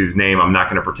Braves, whose name I'm not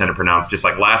going to pretend to pronounce, just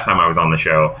like last time I was on the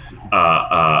show,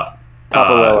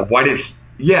 Capalello.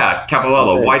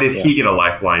 Capalello. Why did he get a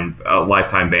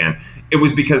lifetime ban? It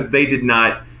was because they did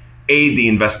not aid the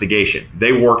investigation.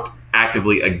 They worked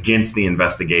actively against the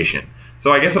investigation.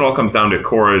 So I guess it all comes down to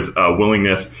Cora's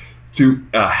willingness to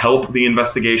help the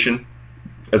investigation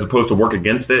as opposed to work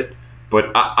against it.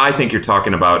 But I think you're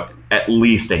talking about at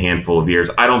least a handful of years.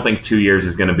 I don't think 2 years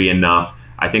is going to be enough.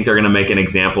 I think they're going to make an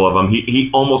example of him. He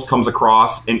almost comes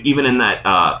across, and even in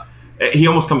that, he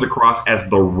almost comes across as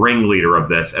the ringleader of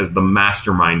this, as the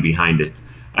mastermind behind it.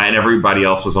 And everybody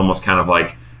else was almost kind of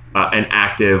like an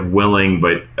active, willing,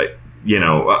 but,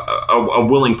 a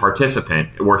willing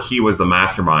participant where he was the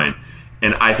mastermind.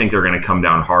 And I think they're going to come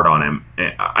down hard on him.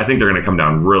 I think they're going to come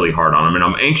down really hard on him. And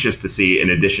I'm anxious to see, in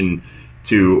addition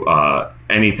to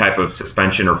any type of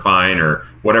suspension or fine or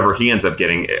whatever he ends up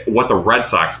getting, what the Red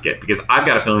Sox get. Because I've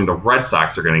got a feeling the Red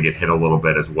Sox are going to get hit a little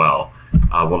bit as well.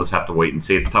 We'll just have to wait and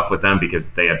see. It's tough with them because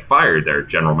they had fired their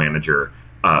general manager,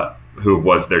 who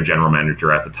was their general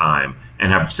manager at the time,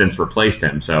 and have since replaced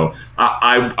him. So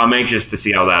I'm anxious to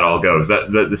see how that all goes.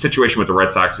 The situation with the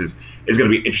Red Sox is going to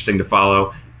be interesting to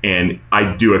follow. And I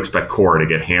do expect Cora to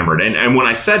get hammered. And when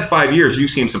I said 5 years, you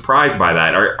seem surprised by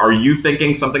that. Are you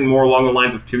thinking something more along the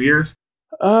lines of 2 years?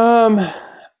 I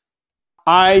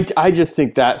just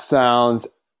think that sounds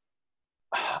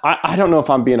I don't know if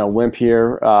I'm being a wimp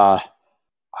here.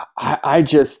 I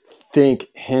just think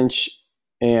Hinch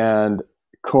and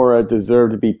Cora deserve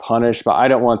to be punished, but I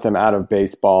don't want them out of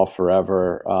baseball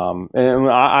forever. And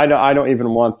I don't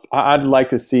even want. I'd like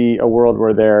to see a world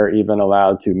where they're even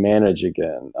allowed to manage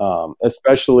again.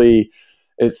 Especially,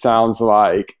 it sounds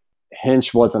like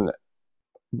Hinch wasn't.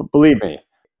 Believe me,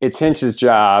 it's Hinch's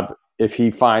job if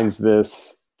he finds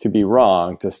this to be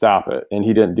wrong to stop it, and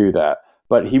he didn't do that.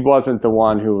 But he wasn't the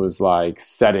one who was like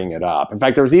setting it up. In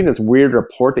fact, there was even this weird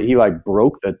report that he like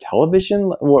broke the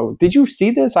television. Did you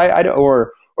see this?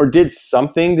 Or did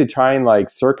something to try and like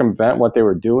circumvent what they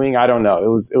were doing. I don't know. It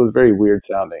was very weird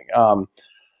sounding.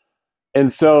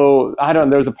 And so I don't.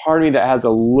 There's a part of me that has a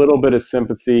little bit of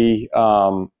sympathy,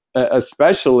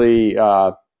 especially.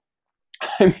 I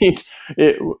mean,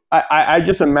 I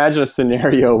just imagine a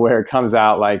scenario where it comes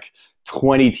out like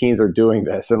 20 teams are doing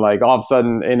this, and like all of a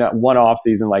sudden in one off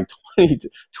season, like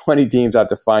 20 teams have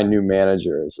to find new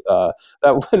managers.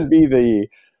 That wouldn't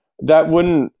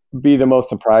be the most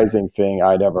surprising thing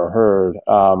I'd ever heard.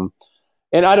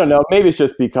 And I don't know, maybe it's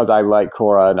just because I like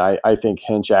Cora, and I think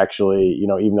Hinch actually,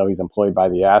 even though he's employed by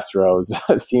the Astros,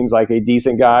 seems like a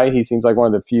decent guy. He seems like one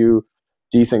of the few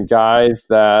decent guys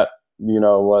that,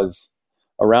 was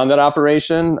around that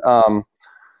operation.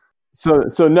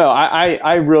 So no,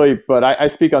 I really, but I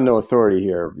speak on no authority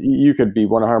here. You could be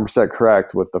 100%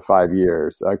 correct with the 5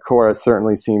 years. Cora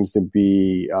certainly seems to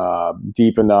be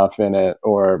deep enough in it,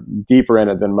 or deeper in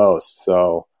it than most.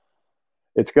 So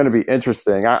it's going to be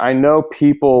interesting. I know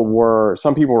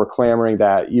some people were clamoring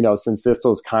that, since this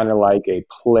was kind of like a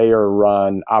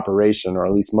player-run operation, or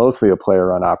at least mostly a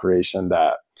player-run operation,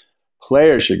 that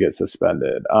players should get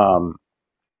suspended.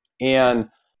 And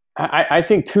I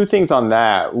think two things on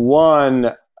that.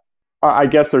 One, I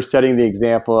guess they're setting the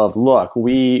example of, look,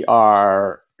 we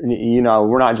are,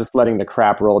 we're not just letting the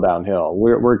crap roll downhill.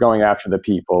 We're going after the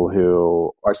people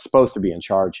who are supposed to be in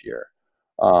charge here.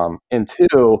 And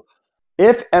two,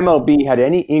 if MLB has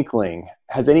any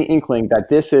inkling that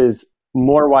this is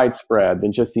more widespread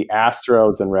than just the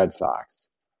Astros and Red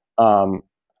Sox, and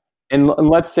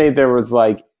let's say there was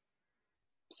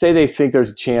say they think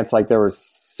there's a chance like there was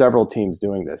several teams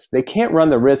doing this, they can't run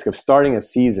the risk of starting a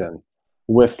season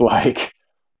with like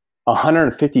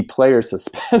 150 players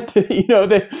suspended.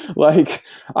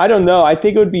 I don't know. I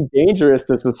think it would be dangerous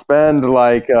to suspend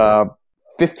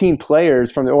 15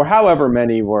 players or however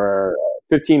many were.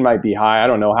 15 might be high. I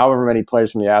don't know. However many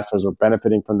players from the Astros were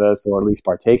benefiting from this, or at least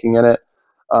partaking in it.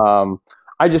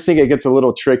 I just think it gets a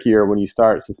little trickier when you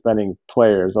start suspending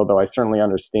players, although I certainly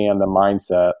understand the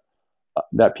mindset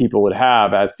that people would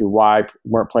have as to why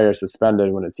weren't players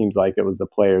suspended when it seems like it was the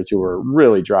players who were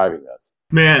really driving this.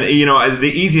 Man, the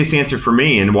easiest answer for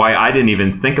me, and why I didn't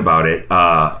even think about it,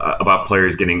 about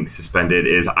players getting suspended,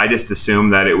 is I just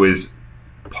assumed that it was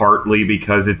partly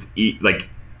because it's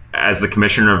as the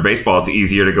commissioner of baseball, it's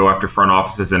easier to go after front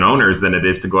offices and owners than it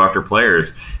is to go after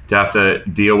players. To have to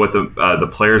deal with the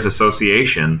Players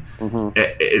Association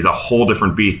is a whole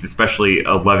different beast, especially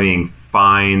levying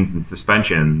fines and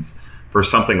suspensions for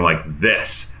something like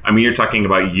this. I mean, you're talking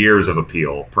about years of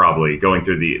appeal, probably going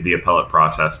through the appellate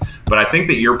process. But I think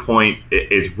that your point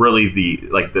is really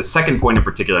the second point in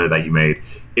particular that you made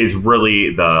is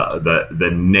really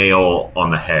the nail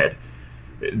on the head.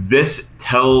 This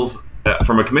tells,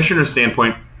 from a commissioner's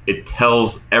standpoint, it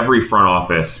tells every front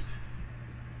office,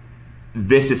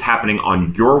 this is happening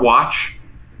on your watch,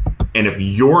 and if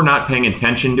you're not paying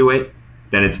attention to it,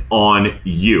 then it's on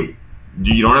you.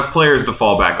 You don't have players to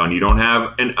fall back on. You don't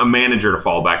have a manager to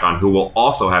fall back on who will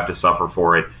also have to suffer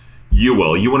for it. You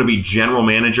will. You want to be general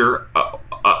manager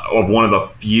of one of the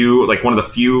few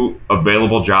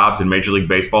available jobs in Major League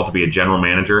Baseball to be a general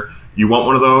manager. You want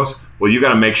one of those? Well, you got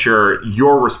to make sure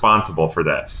you're responsible for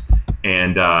this.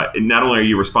 And not only are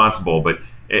you responsible, but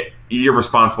you're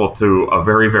responsible to a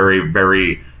very, very,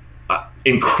 very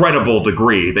incredible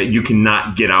degree that you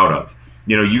cannot get out of.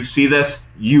 You see this,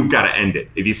 you've got to end it.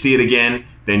 If you see it again,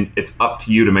 then it's up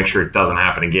to you to make sure it doesn't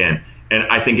happen again. And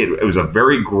I think it was a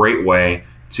very great way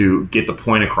to get the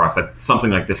point across that something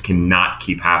like this cannot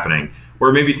keep happening.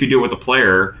 Or maybe if you do it with a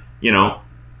player,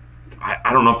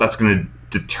 I don't know if that's going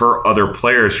to deter other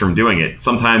players from doing it.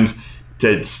 Sometimes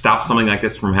to stop something like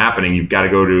this from happening, you've got to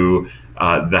go to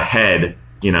the head,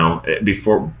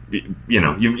 before,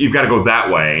 you've got to go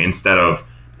that way instead of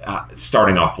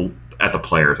starting off at the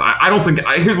players. I don't think,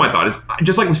 here's my thought, is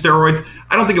just like with steroids,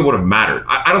 I don't think it would have mattered.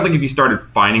 I don't think if you started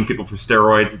fining people for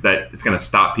steroids that it's going to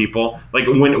stop people. Like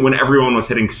when everyone was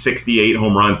hitting 68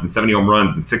 home runs and 70 home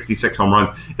runs and 66 home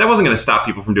runs, that wasn't going to stop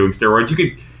people from doing steroids.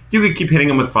 you could keep hitting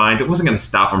him with fines. It wasn't going to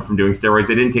stop him from doing steroids.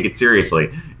 They didn't take it seriously.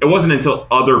 It wasn't until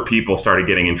other people started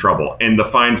getting in trouble, and the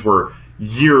fines were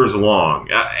years long.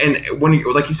 And when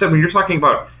you, like you said, when you're talking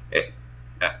about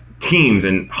teams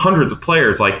and hundreds of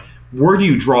players, like, where do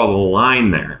you draw the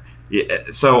line there?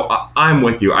 So I'm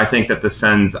with you. I think that this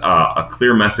sends a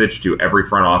clear message to every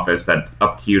front office that it's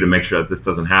up to you to make sure that this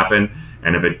doesn't happen.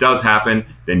 And if it does happen,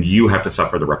 then you have to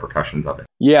suffer the repercussions of it.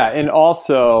 Yeah, and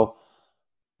also,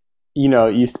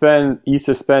 you suspend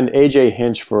AJ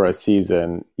Hinch for a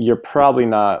season, you're probably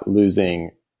not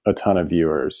losing a ton of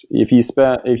viewers. If you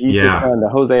suspend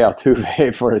Jose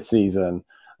Altuve for a season,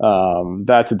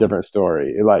 that's a different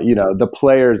story. Like, the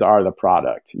players are the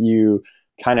product. You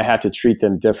kind of have to treat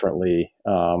them differently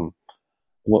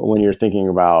when you're thinking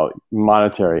about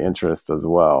monetary interest as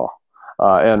well.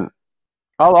 And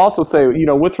I'll also say,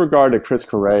 with regard to Chris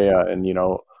Correa and,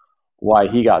 why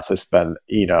he got suspended,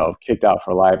 kicked out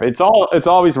for life. It's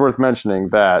always worth mentioning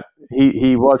that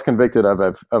he was convicted of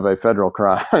a federal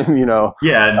crime,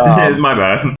 Yeah, my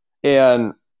bad.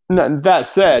 And that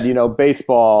said,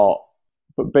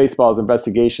 baseball's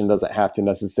investigation doesn't have to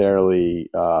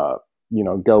necessarily,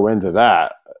 go into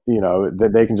that.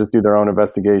 They can just do their own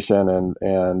investigation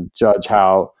and judge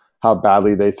how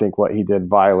badly they think what he did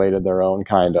violated their own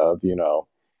kind of,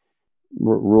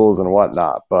 rules and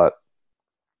whatnot. But,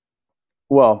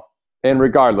 and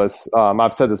regardless,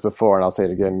 I've said this before and I'll say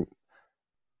it again,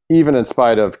 even in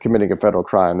spite of committing a federal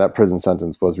crime, that prison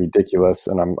sentence was ridiculous.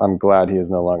 And I'm glad he is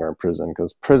no longer in prison,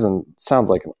 because prison sounds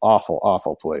like an awful,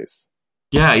 awful place.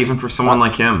 Yeah, even for someone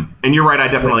like him. And you're right, I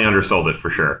definitely undersold it for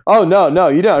sure. Oh, no,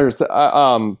 you don't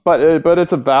understand. But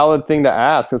it's a valid thing to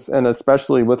ask, and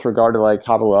especially with regard to like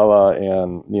Cabalella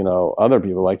and, other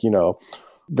people, like,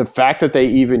 the fact that they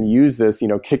even use this,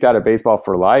 kicked out of baseball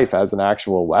for life as an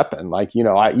actual weapon. Like,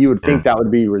 you would think that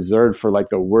would be reserved for like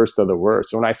the worst of the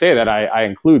worst. So when I say that, I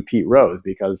include Pete Rose,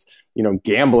 because,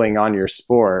 gambling on your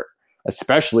sport,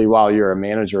 especially while you're a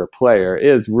manager or player,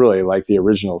 is really like the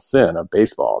original sin of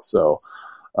baseball. So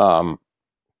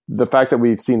the fact that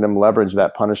we've seen them leverage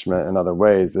that punishment in other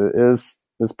ways is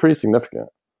pretty significant.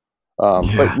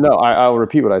 But no, I'll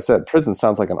repeat what I said. Prison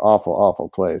sounds like an awful, awful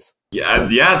place. Yeah,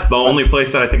 it's the only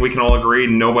place that I think we can all agree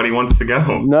nobody wants to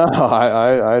go. No,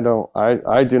 I don't.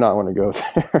 I do not want to go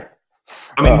there.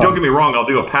 I mean, don't get me wrong. I'll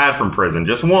do a pad from prison,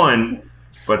 just one,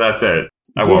 but that's it.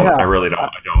 I won't. I really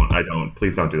don't. I don't.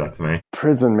 Please don't do that to me.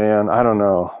 Prison, man. I don't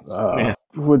know.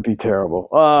 Would be terrible.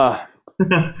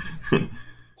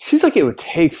 Seems like it would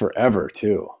take forever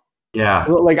too. Yeah.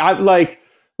 Like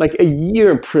a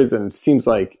year in prison seems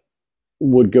like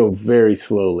would go very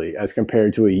slowly as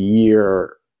compared to a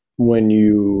year when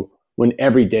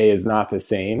every day is not the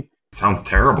same. Sounds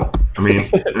terrible. I mean,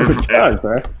 it does,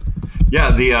 man.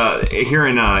 Yeah. Here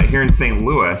in St.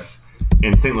 Louis,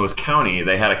 in St. Louis County,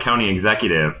 they had a county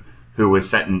executive who was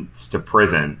sentenced to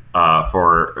prison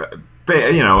for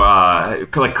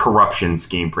like corruption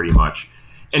scheme, pretty much.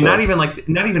 And Sure.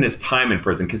 not even his time in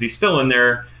prison, because he's still in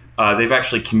there. They've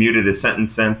actually commuted his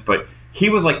sentence since, but he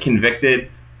was like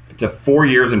convicted to 4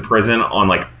 years in prison on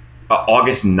like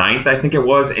August 9th, I think it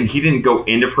was, and he didn't go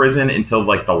into prison until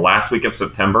like the last week of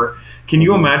September. Can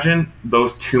you imagine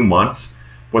those 2 months?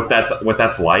 What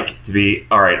that's like to be,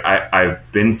 all right, I've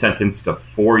been sentenced to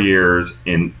 4 years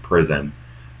in prison.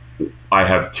 I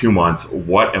have 2 months.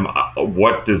 What am I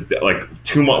going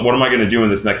to do in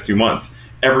this next 2 months?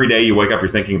 Every day you wake up, you're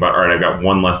thinking about, all right, I've got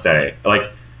one less day.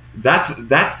 Like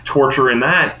that's torture in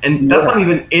that. And that's not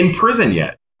even in prison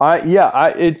yet. Did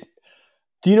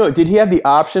he have the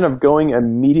option of going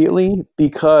immediately?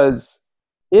 Because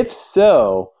if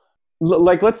so,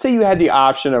 like, let's say you had the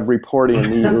option of reporting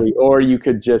immediately, or you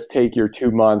could just take your 2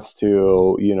 months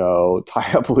to,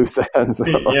 tie up loose ends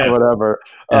or whatever.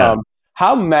 Yeah.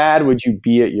 How mad would you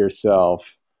be at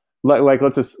yourself? Like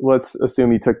let's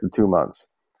assume you took the 2 months.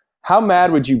 How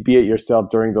mad would you be at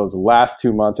yourself during those last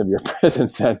 2 months of your prison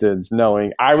sentence,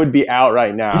 knowing I would be out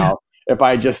right now if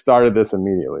I just started this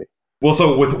immediately? Well,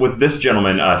 so with this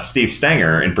gentleman, Steve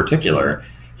Stanger in particular,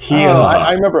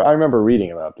 I remember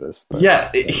reading about this. But.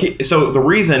 Yeah. So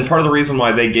part of the reason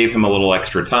why they gave him a little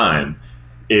extra time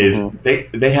is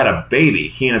they had a baby.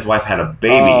 He and his wife had a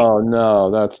baby. Oh no,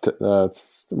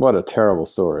 that's what a terrible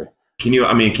story. Can you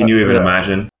even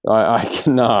imagine? I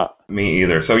cannot. Me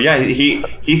either. So yeah,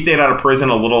 he stayed out of prison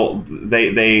a little.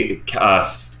 They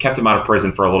kept him out of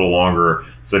prison for a little longer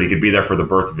so that he could be there for the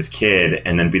birth of his kid,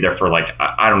 and then be there for like,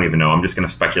 I don't even know. I'm just going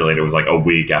to speculate. It was like a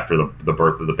week after the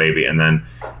birth of the baby, and then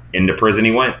into prison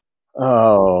he went.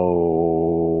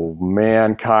 Oh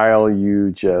man, Kyle, you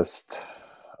just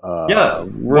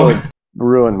really.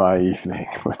 ruined my evening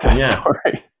with that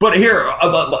story. But here,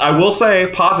 I will say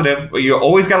positive. You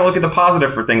always got to look at the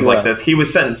positive for things like this. He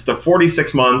was sentenced to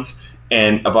 46 months,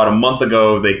 and about a month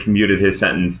ago, they commuted his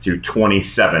sentence to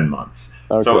 27 months.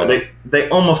 Okay. So they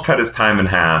almost cut his time in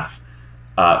half.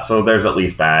 So there's at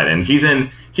least that. And he's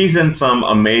in some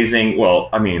amazing, well,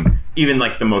 I mean, even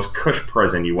like the most cush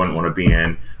prison you wouldn't want to be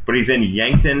in. But he's in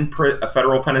Yankton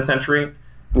Federal Penitentiary.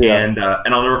 Yeah. And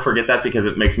I'll never forget that because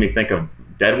it makes me think of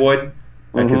Deadwood.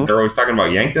 Because they're always talking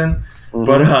about Yankton. Mm-hmm.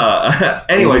 But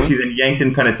anyways, he's in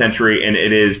Yankton Penitentiary, and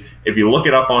it is, if you look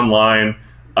it up online,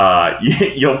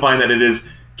 you'll find that it is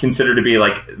considered to be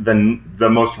like the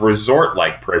most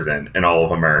resort-like prison in all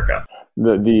of America.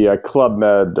 The Club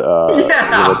Med.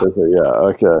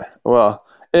 Okay. Well,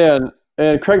 and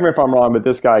correct me if I'm wrong, but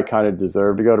this guy kind of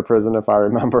deserved to go to prison, if I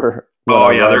remember.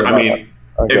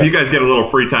 If you guys get a little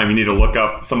free time, you need to look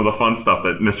up some of the fun stuff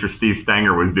that Mr. Steve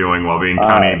Stanger was doing while being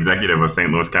county executive of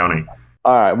St. Louis County.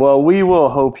 All right. Well, we will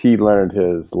hope he learned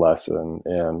his lesson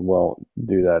and won't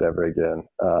do that ever again.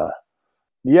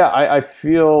 I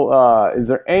feel, is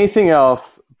there anything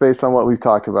else based on what we've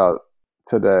talked about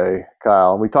today,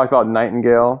 Kyle? We talked about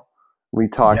Nightingale. We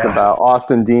talked about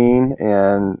Austin Dean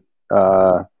and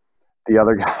the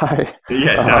other guy.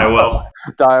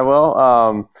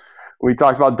 Dywell. We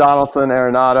talked about Donaldson,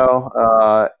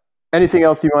 Arenado. Anything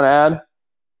else you want to add?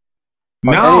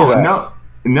 No.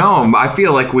 I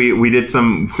feel like we did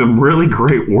some really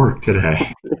great work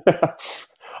today.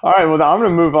 All right. Well, I'm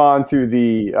going to move on to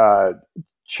the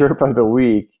chirp of the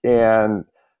week. And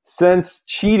since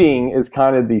cheating is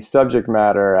kind of the subject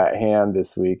matter at hand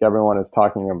this week, everyone is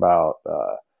talking about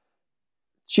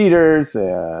cheaters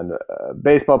and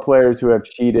baseball players who have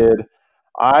cheated.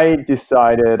 I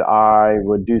decided I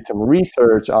would do some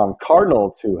research on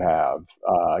Cardinals who have,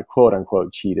 quote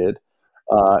unquote, cheated.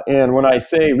 And when I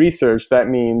say research, that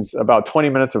means about 20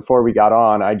 minutes before we got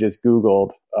on, I just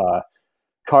Googled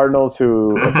St. Louis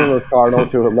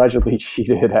Cardinals who allegedly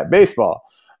cheated at baseball.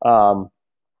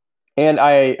 And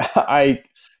I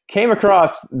came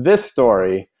across this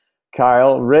story,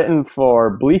 Kyle, written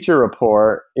for Bleacher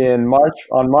Report on March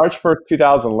 1st,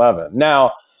 2011.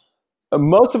 Now,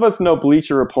 most of us know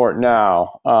Bleacher Report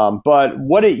now, but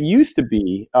what it used to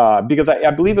be, because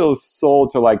I believe it was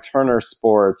sold to like Turner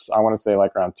Sports, I want to say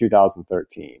like around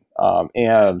 2013.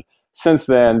 And since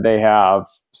then, they have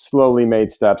slowly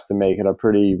made steps to make it a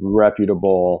pretty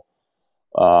reputable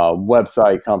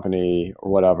website company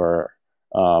or whatever,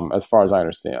 as far as I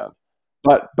understand.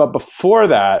 But before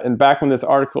that, and back when this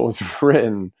article was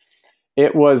written,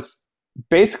 it was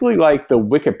basically like the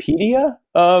Wikipedia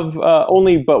of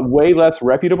but way less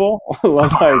reputable.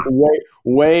 Like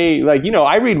way like,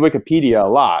 I read Wikipedia a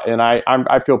lot, and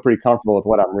I feel pretty comfortable with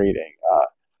what I'm reading.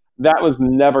 That was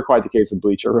never quite the case with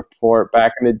Bleacher Report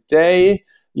back in the day.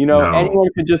 Anyone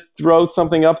could just throw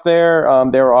something up there.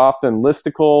 They were often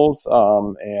listicles,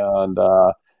 and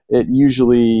it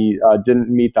usually didn't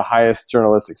meet the highest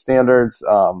journalistic standards.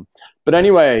 But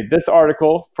anyway, this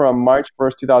article from March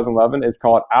 1st, 2011 is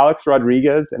called Alex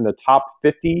Rodriguez and the Top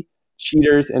 50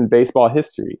 Cheaters in Baseball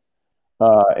History.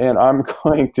 And I'm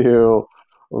going to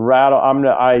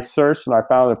I searched and I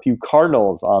found a few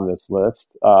Cardinals on this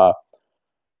list.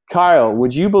 Kyle,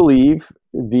 would you believe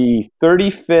the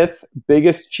 35th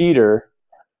biggest cheater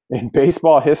in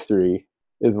baseball history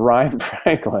is Ryan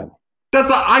Franklin?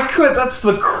 That's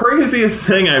the craziest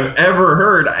thing I've ever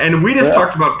heard, and we just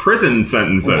talked about prison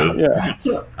sentences.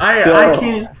 I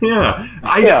can't.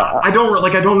 I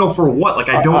don't know for what. Like,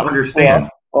 I don't understand.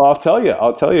 Well,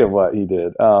 I'll tell you what he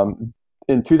did.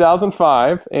 In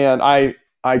 2005, and I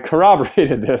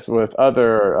corroborated this with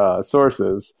other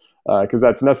sources because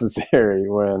that's necessary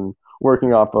when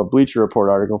working off a Bleacher Report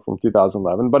article from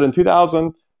 2011. But in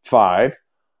 2005,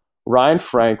 Ryan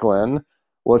Franklin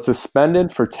was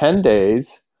suspended for 10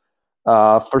 days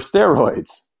for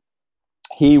steroids.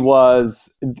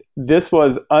 This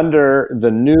was under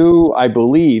the new, I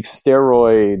believe,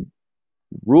 steroid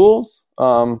rules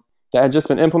that had just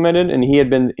been implemented, and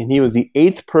he was the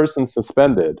 8th person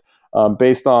suspended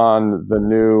based on the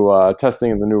new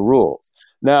testing and the new rules.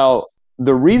 Now,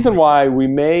 the reason why we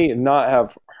may not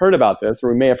have heard about this,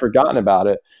 or we may have forgotten about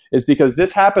it, is because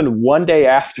this happened one day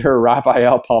after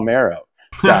Rafael Palmeiro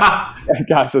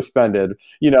got suspended,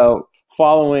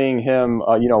 following him,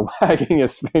 wagging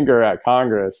his finger at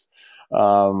Congress.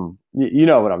 You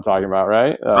know what I'm talking about,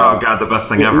 right? Oh God, the best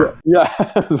thing ever. Yeah,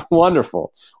 it was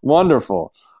wonderful.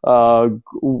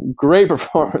 Great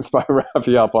performance by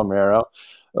Rafael Palmeiro,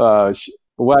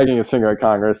 wagging his finger at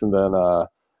Congress. And then,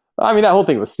 that whole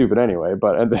thing was stupid anyway,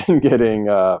 and then getting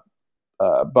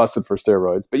busted for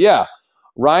steroids. But yeah,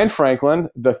 Ryan Franklin,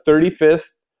 the 35th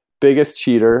biggest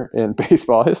cheater in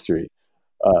baseball history,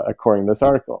 according to this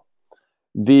article.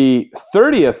 The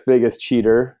 30th biggest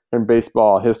cheater in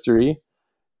baseball history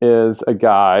is a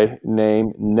guy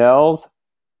named Nels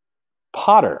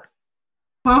Potter.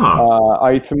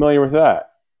 Are you familiar with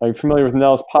that? Are you familiar with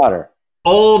Nels Potter?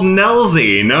 Old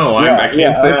Nelsy. No, I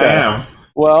can't say I am.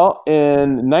 Well,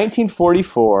 in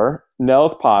 1944,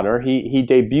 Nels Potter, he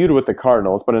debuted with the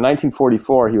Cardinals, but in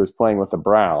 1944, he was playing with the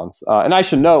Browns. And I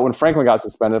should note, when Franklin got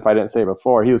suspended, if I didn't say it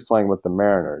before, he was playing with the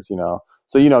Mariners,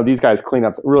 So, these guys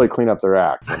really clean up their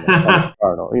acts on the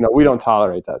Cardinals. We don't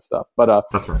tolerate that stuff. But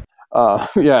that's right.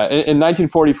 In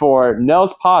 1944,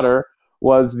 Nels Potter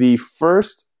was the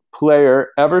first player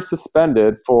ever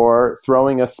suspended for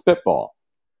throwing a spitball.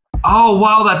 Oh,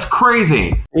 wow, that's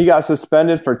crazy. He got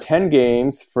suspended for 10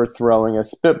 games for throwing a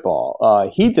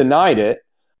spitball. He denied it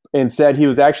and said he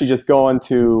was actually just going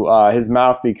to his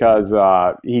mouth because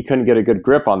he couldn't get a good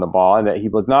grip on the ball and that he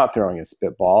was not throwing a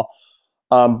spitball.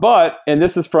 And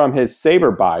this is from his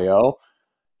Sabre bio,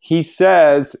 he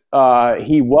says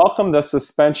he welcomed the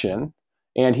suspension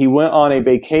and he went on a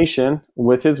vacation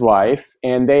with his wife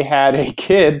and they had a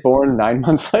kid born 9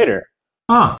 months later.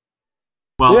 Huh.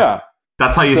 Well, yeah.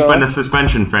 That's how you spend a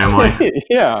suspension, family.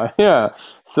 Yeah.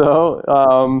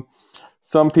 So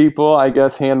some people, I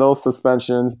guess, handle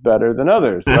suspensions better than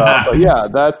others. But yeah,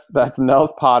 that's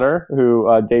Nels Potter, who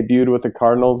debuted with the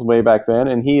Cardinals way back then,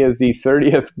 and he is the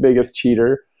 30th biggest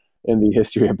cheater in the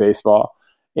history of baseball,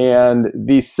 and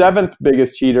the 7th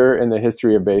biggest cheater in the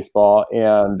history of baseball,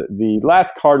 and the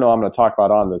last Cardinal I'm going to talk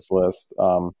about on this list.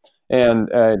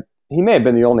 He may have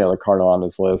been the only other Cardinal on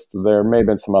this list. There may have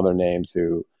been some other names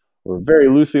who were very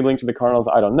loosely linked to the Cardinals.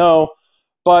 I don't know.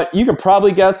 But you can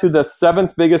probably guess who the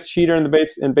 7th biggest cheater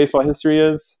in baseball history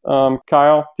is.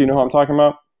 Kyle, do you know who I'm talking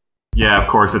about? Yeah, of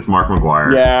course. It's Mark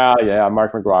McGwire. Yeah,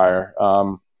 Mark McGwire.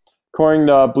 According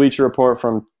to Bleacher Report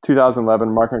from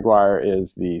 2011, Mark McGwire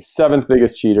is the 7th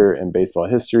biggest cheater in baseball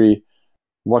history.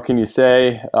 What can you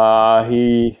say?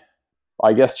 He,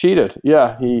 I guess, cheated.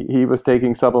 Yeah, he was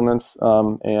taking supplements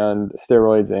and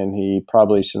steroids, and he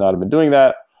probably should not have been doing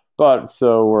that. But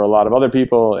so were a lot of other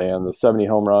people, and the 70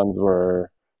 home runs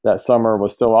that summer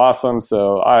was still awesome.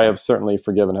 So I have certainly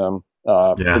forgiven him.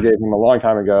 Forgave him a long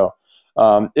time ago.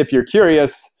 If you're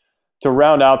curious, to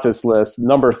round out this list,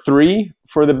 number 3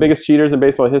 for the biggest cheaters in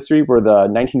baseball history were the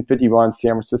 1951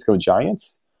 San Francisco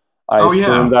Giants. I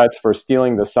assume that's for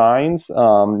stealing the signs.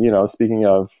 Speaking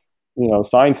of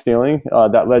sign stealing,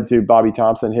 that led to Bobby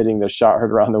Thompson hitting the shot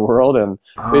heard around the world and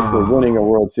basically winning a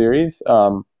World Series.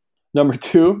 Number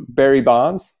 2, Barry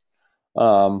Bonds.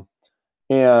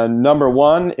 And number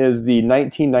 1 is the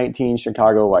 1919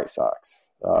 Chicago White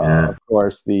Sox. Of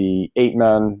course, the 8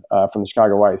 men from the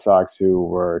Chicago White Sox who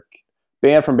were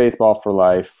banned from baseball for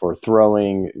life for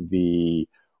throwing the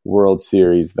World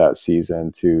Series that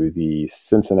season to the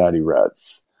Cincinnati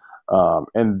Reds.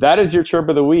 And that is your chirp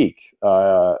of the week.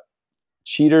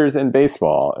 Cheaters in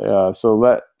baseball. So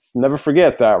let's never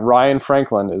forget that Ryan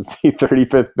Franklin is the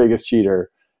 35th biggest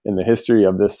cheater in the history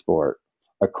of this sport,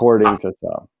 according to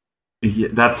some. Yeah,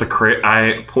 that's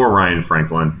poor Ryan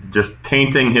Franklin, just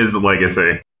tainting his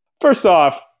legacy. First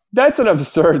off, that's an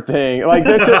absurd thing. Like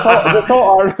this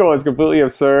whole article is completely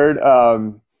absurd.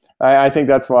 I think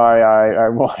that's why I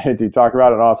wanted to talk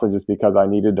about it, also just because I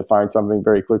needed to find something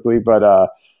very quickly. But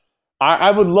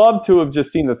I would love to have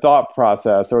just seen the thought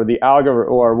process or the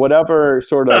algorithm or whatever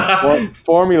sort of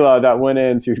formula that went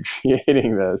into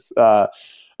creating this.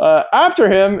 After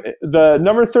him, the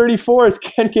number 34 is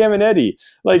Ken Caminiti.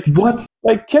 Like what?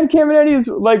 Like Ken Caminiti is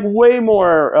like way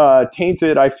more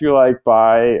tainted, I feel like,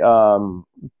 by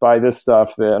this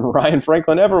stuff than Ryan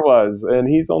Franklin ever was, and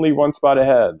he's only one spot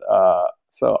ahead.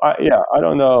 So I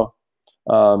don't know.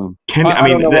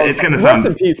 It's going to sound. Rest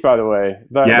in peace, by the way.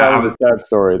 That was a sad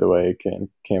story. The way Ken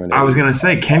Caminiti. I was going to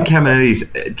say Ken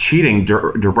Caminiti's cheating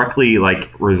directly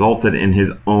resulted in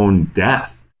his own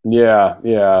death. Yeah.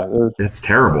 That's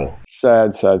terrible.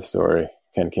 Sad story,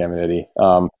 Ken Caminiti.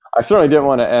 I certainly didn't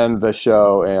want to end the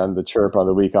show and the chirp of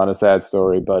the week on a sad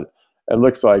story, but it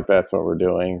looks like that's what we're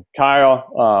doing.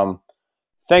 Kyle,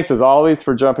 thanks as always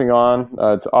for jumping on.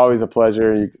 It's always a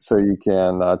pleasure. So you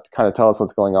can kind of tell us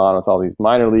what's going on with all these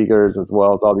minor leaguers as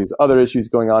well as all these other issues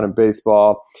going on in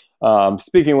baseball.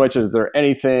 Speaking of which, is there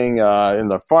anything in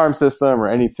the farm system or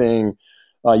anything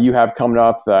you have coming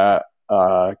up that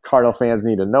Cardinal fans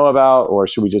need to know about, or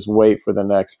should we just wait for the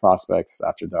next Prospects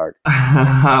After Dark?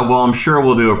 Well, I'm sure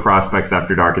we'll do a Prospects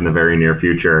After Dark in the very near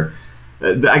future.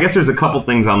 I guess there's a couple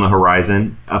things on the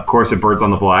horizon. Of course, at Birds on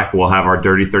the Black, we'll have our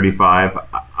Dirty 35.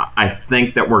 I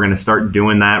think that we're going to start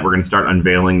doing that. We're going to start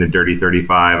unveiling the Dirty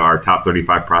 35, our top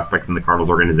 35 prospects in the Cardinals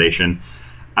organization.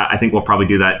 I think we'll probably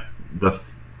do that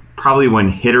probably when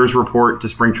hitters report to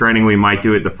spring training. We might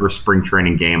do it the first spring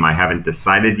training game. I haven't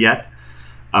decided yet,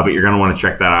 but you're going to want to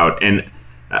check that out. And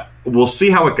we'll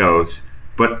see how it goes.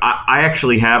 But I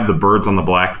actually have the Birds on the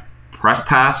Black press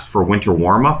pass for winter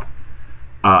warm-up.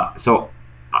 So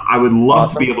I would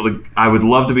love to be able to. I would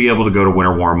love to be able to go to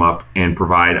winter warm-up and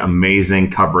provide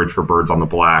amazing coverage for Birds on the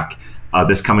Black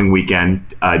this coming weekend,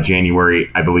 January,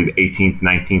 I believe, 18th,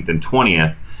 19th, and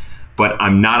 20th. But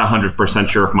I'm not 100%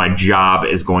 sure if my job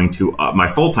is going to,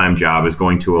 my full-time job is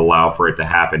going to allow for it to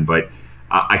happen. But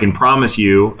I can promise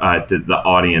you, to the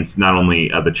audience, not only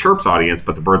the Chirps audience,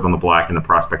 but the Birds on the Black and the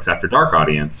Prospects After Dark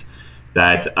audience,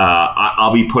 that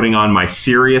I'll be putting on my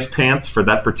serious pants for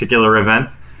that particular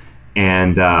event.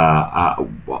 And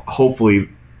hopefully,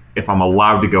 if I'm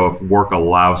allowed to go, if work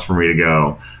allows for me to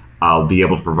go, I'll be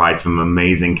able to provide some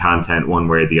amazing content one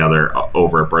way or the other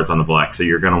over at Birds on the Black. So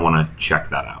you're going to want to check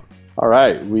that out. All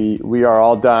right, we are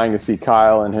all dying to see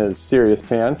Kyle in his serious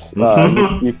pants.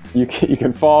 You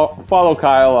can follow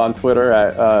Kyle on Twitter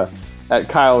at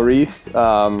Kyle Reese.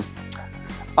 I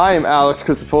am Alex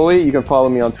Crisafulli. You can follow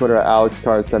me on Twitter at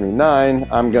AlexCard79.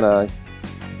 I'm gonna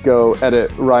go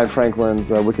edit Ryan Franklin's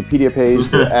Wikipedia page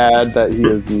to add that he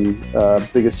is the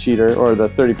biggest cheater, or the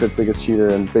 35th biggest cheater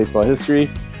in baseball history.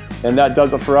 And that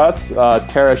does it for us.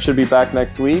 Tara should be back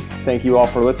next week. Thank you all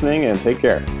for listening, and take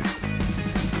care.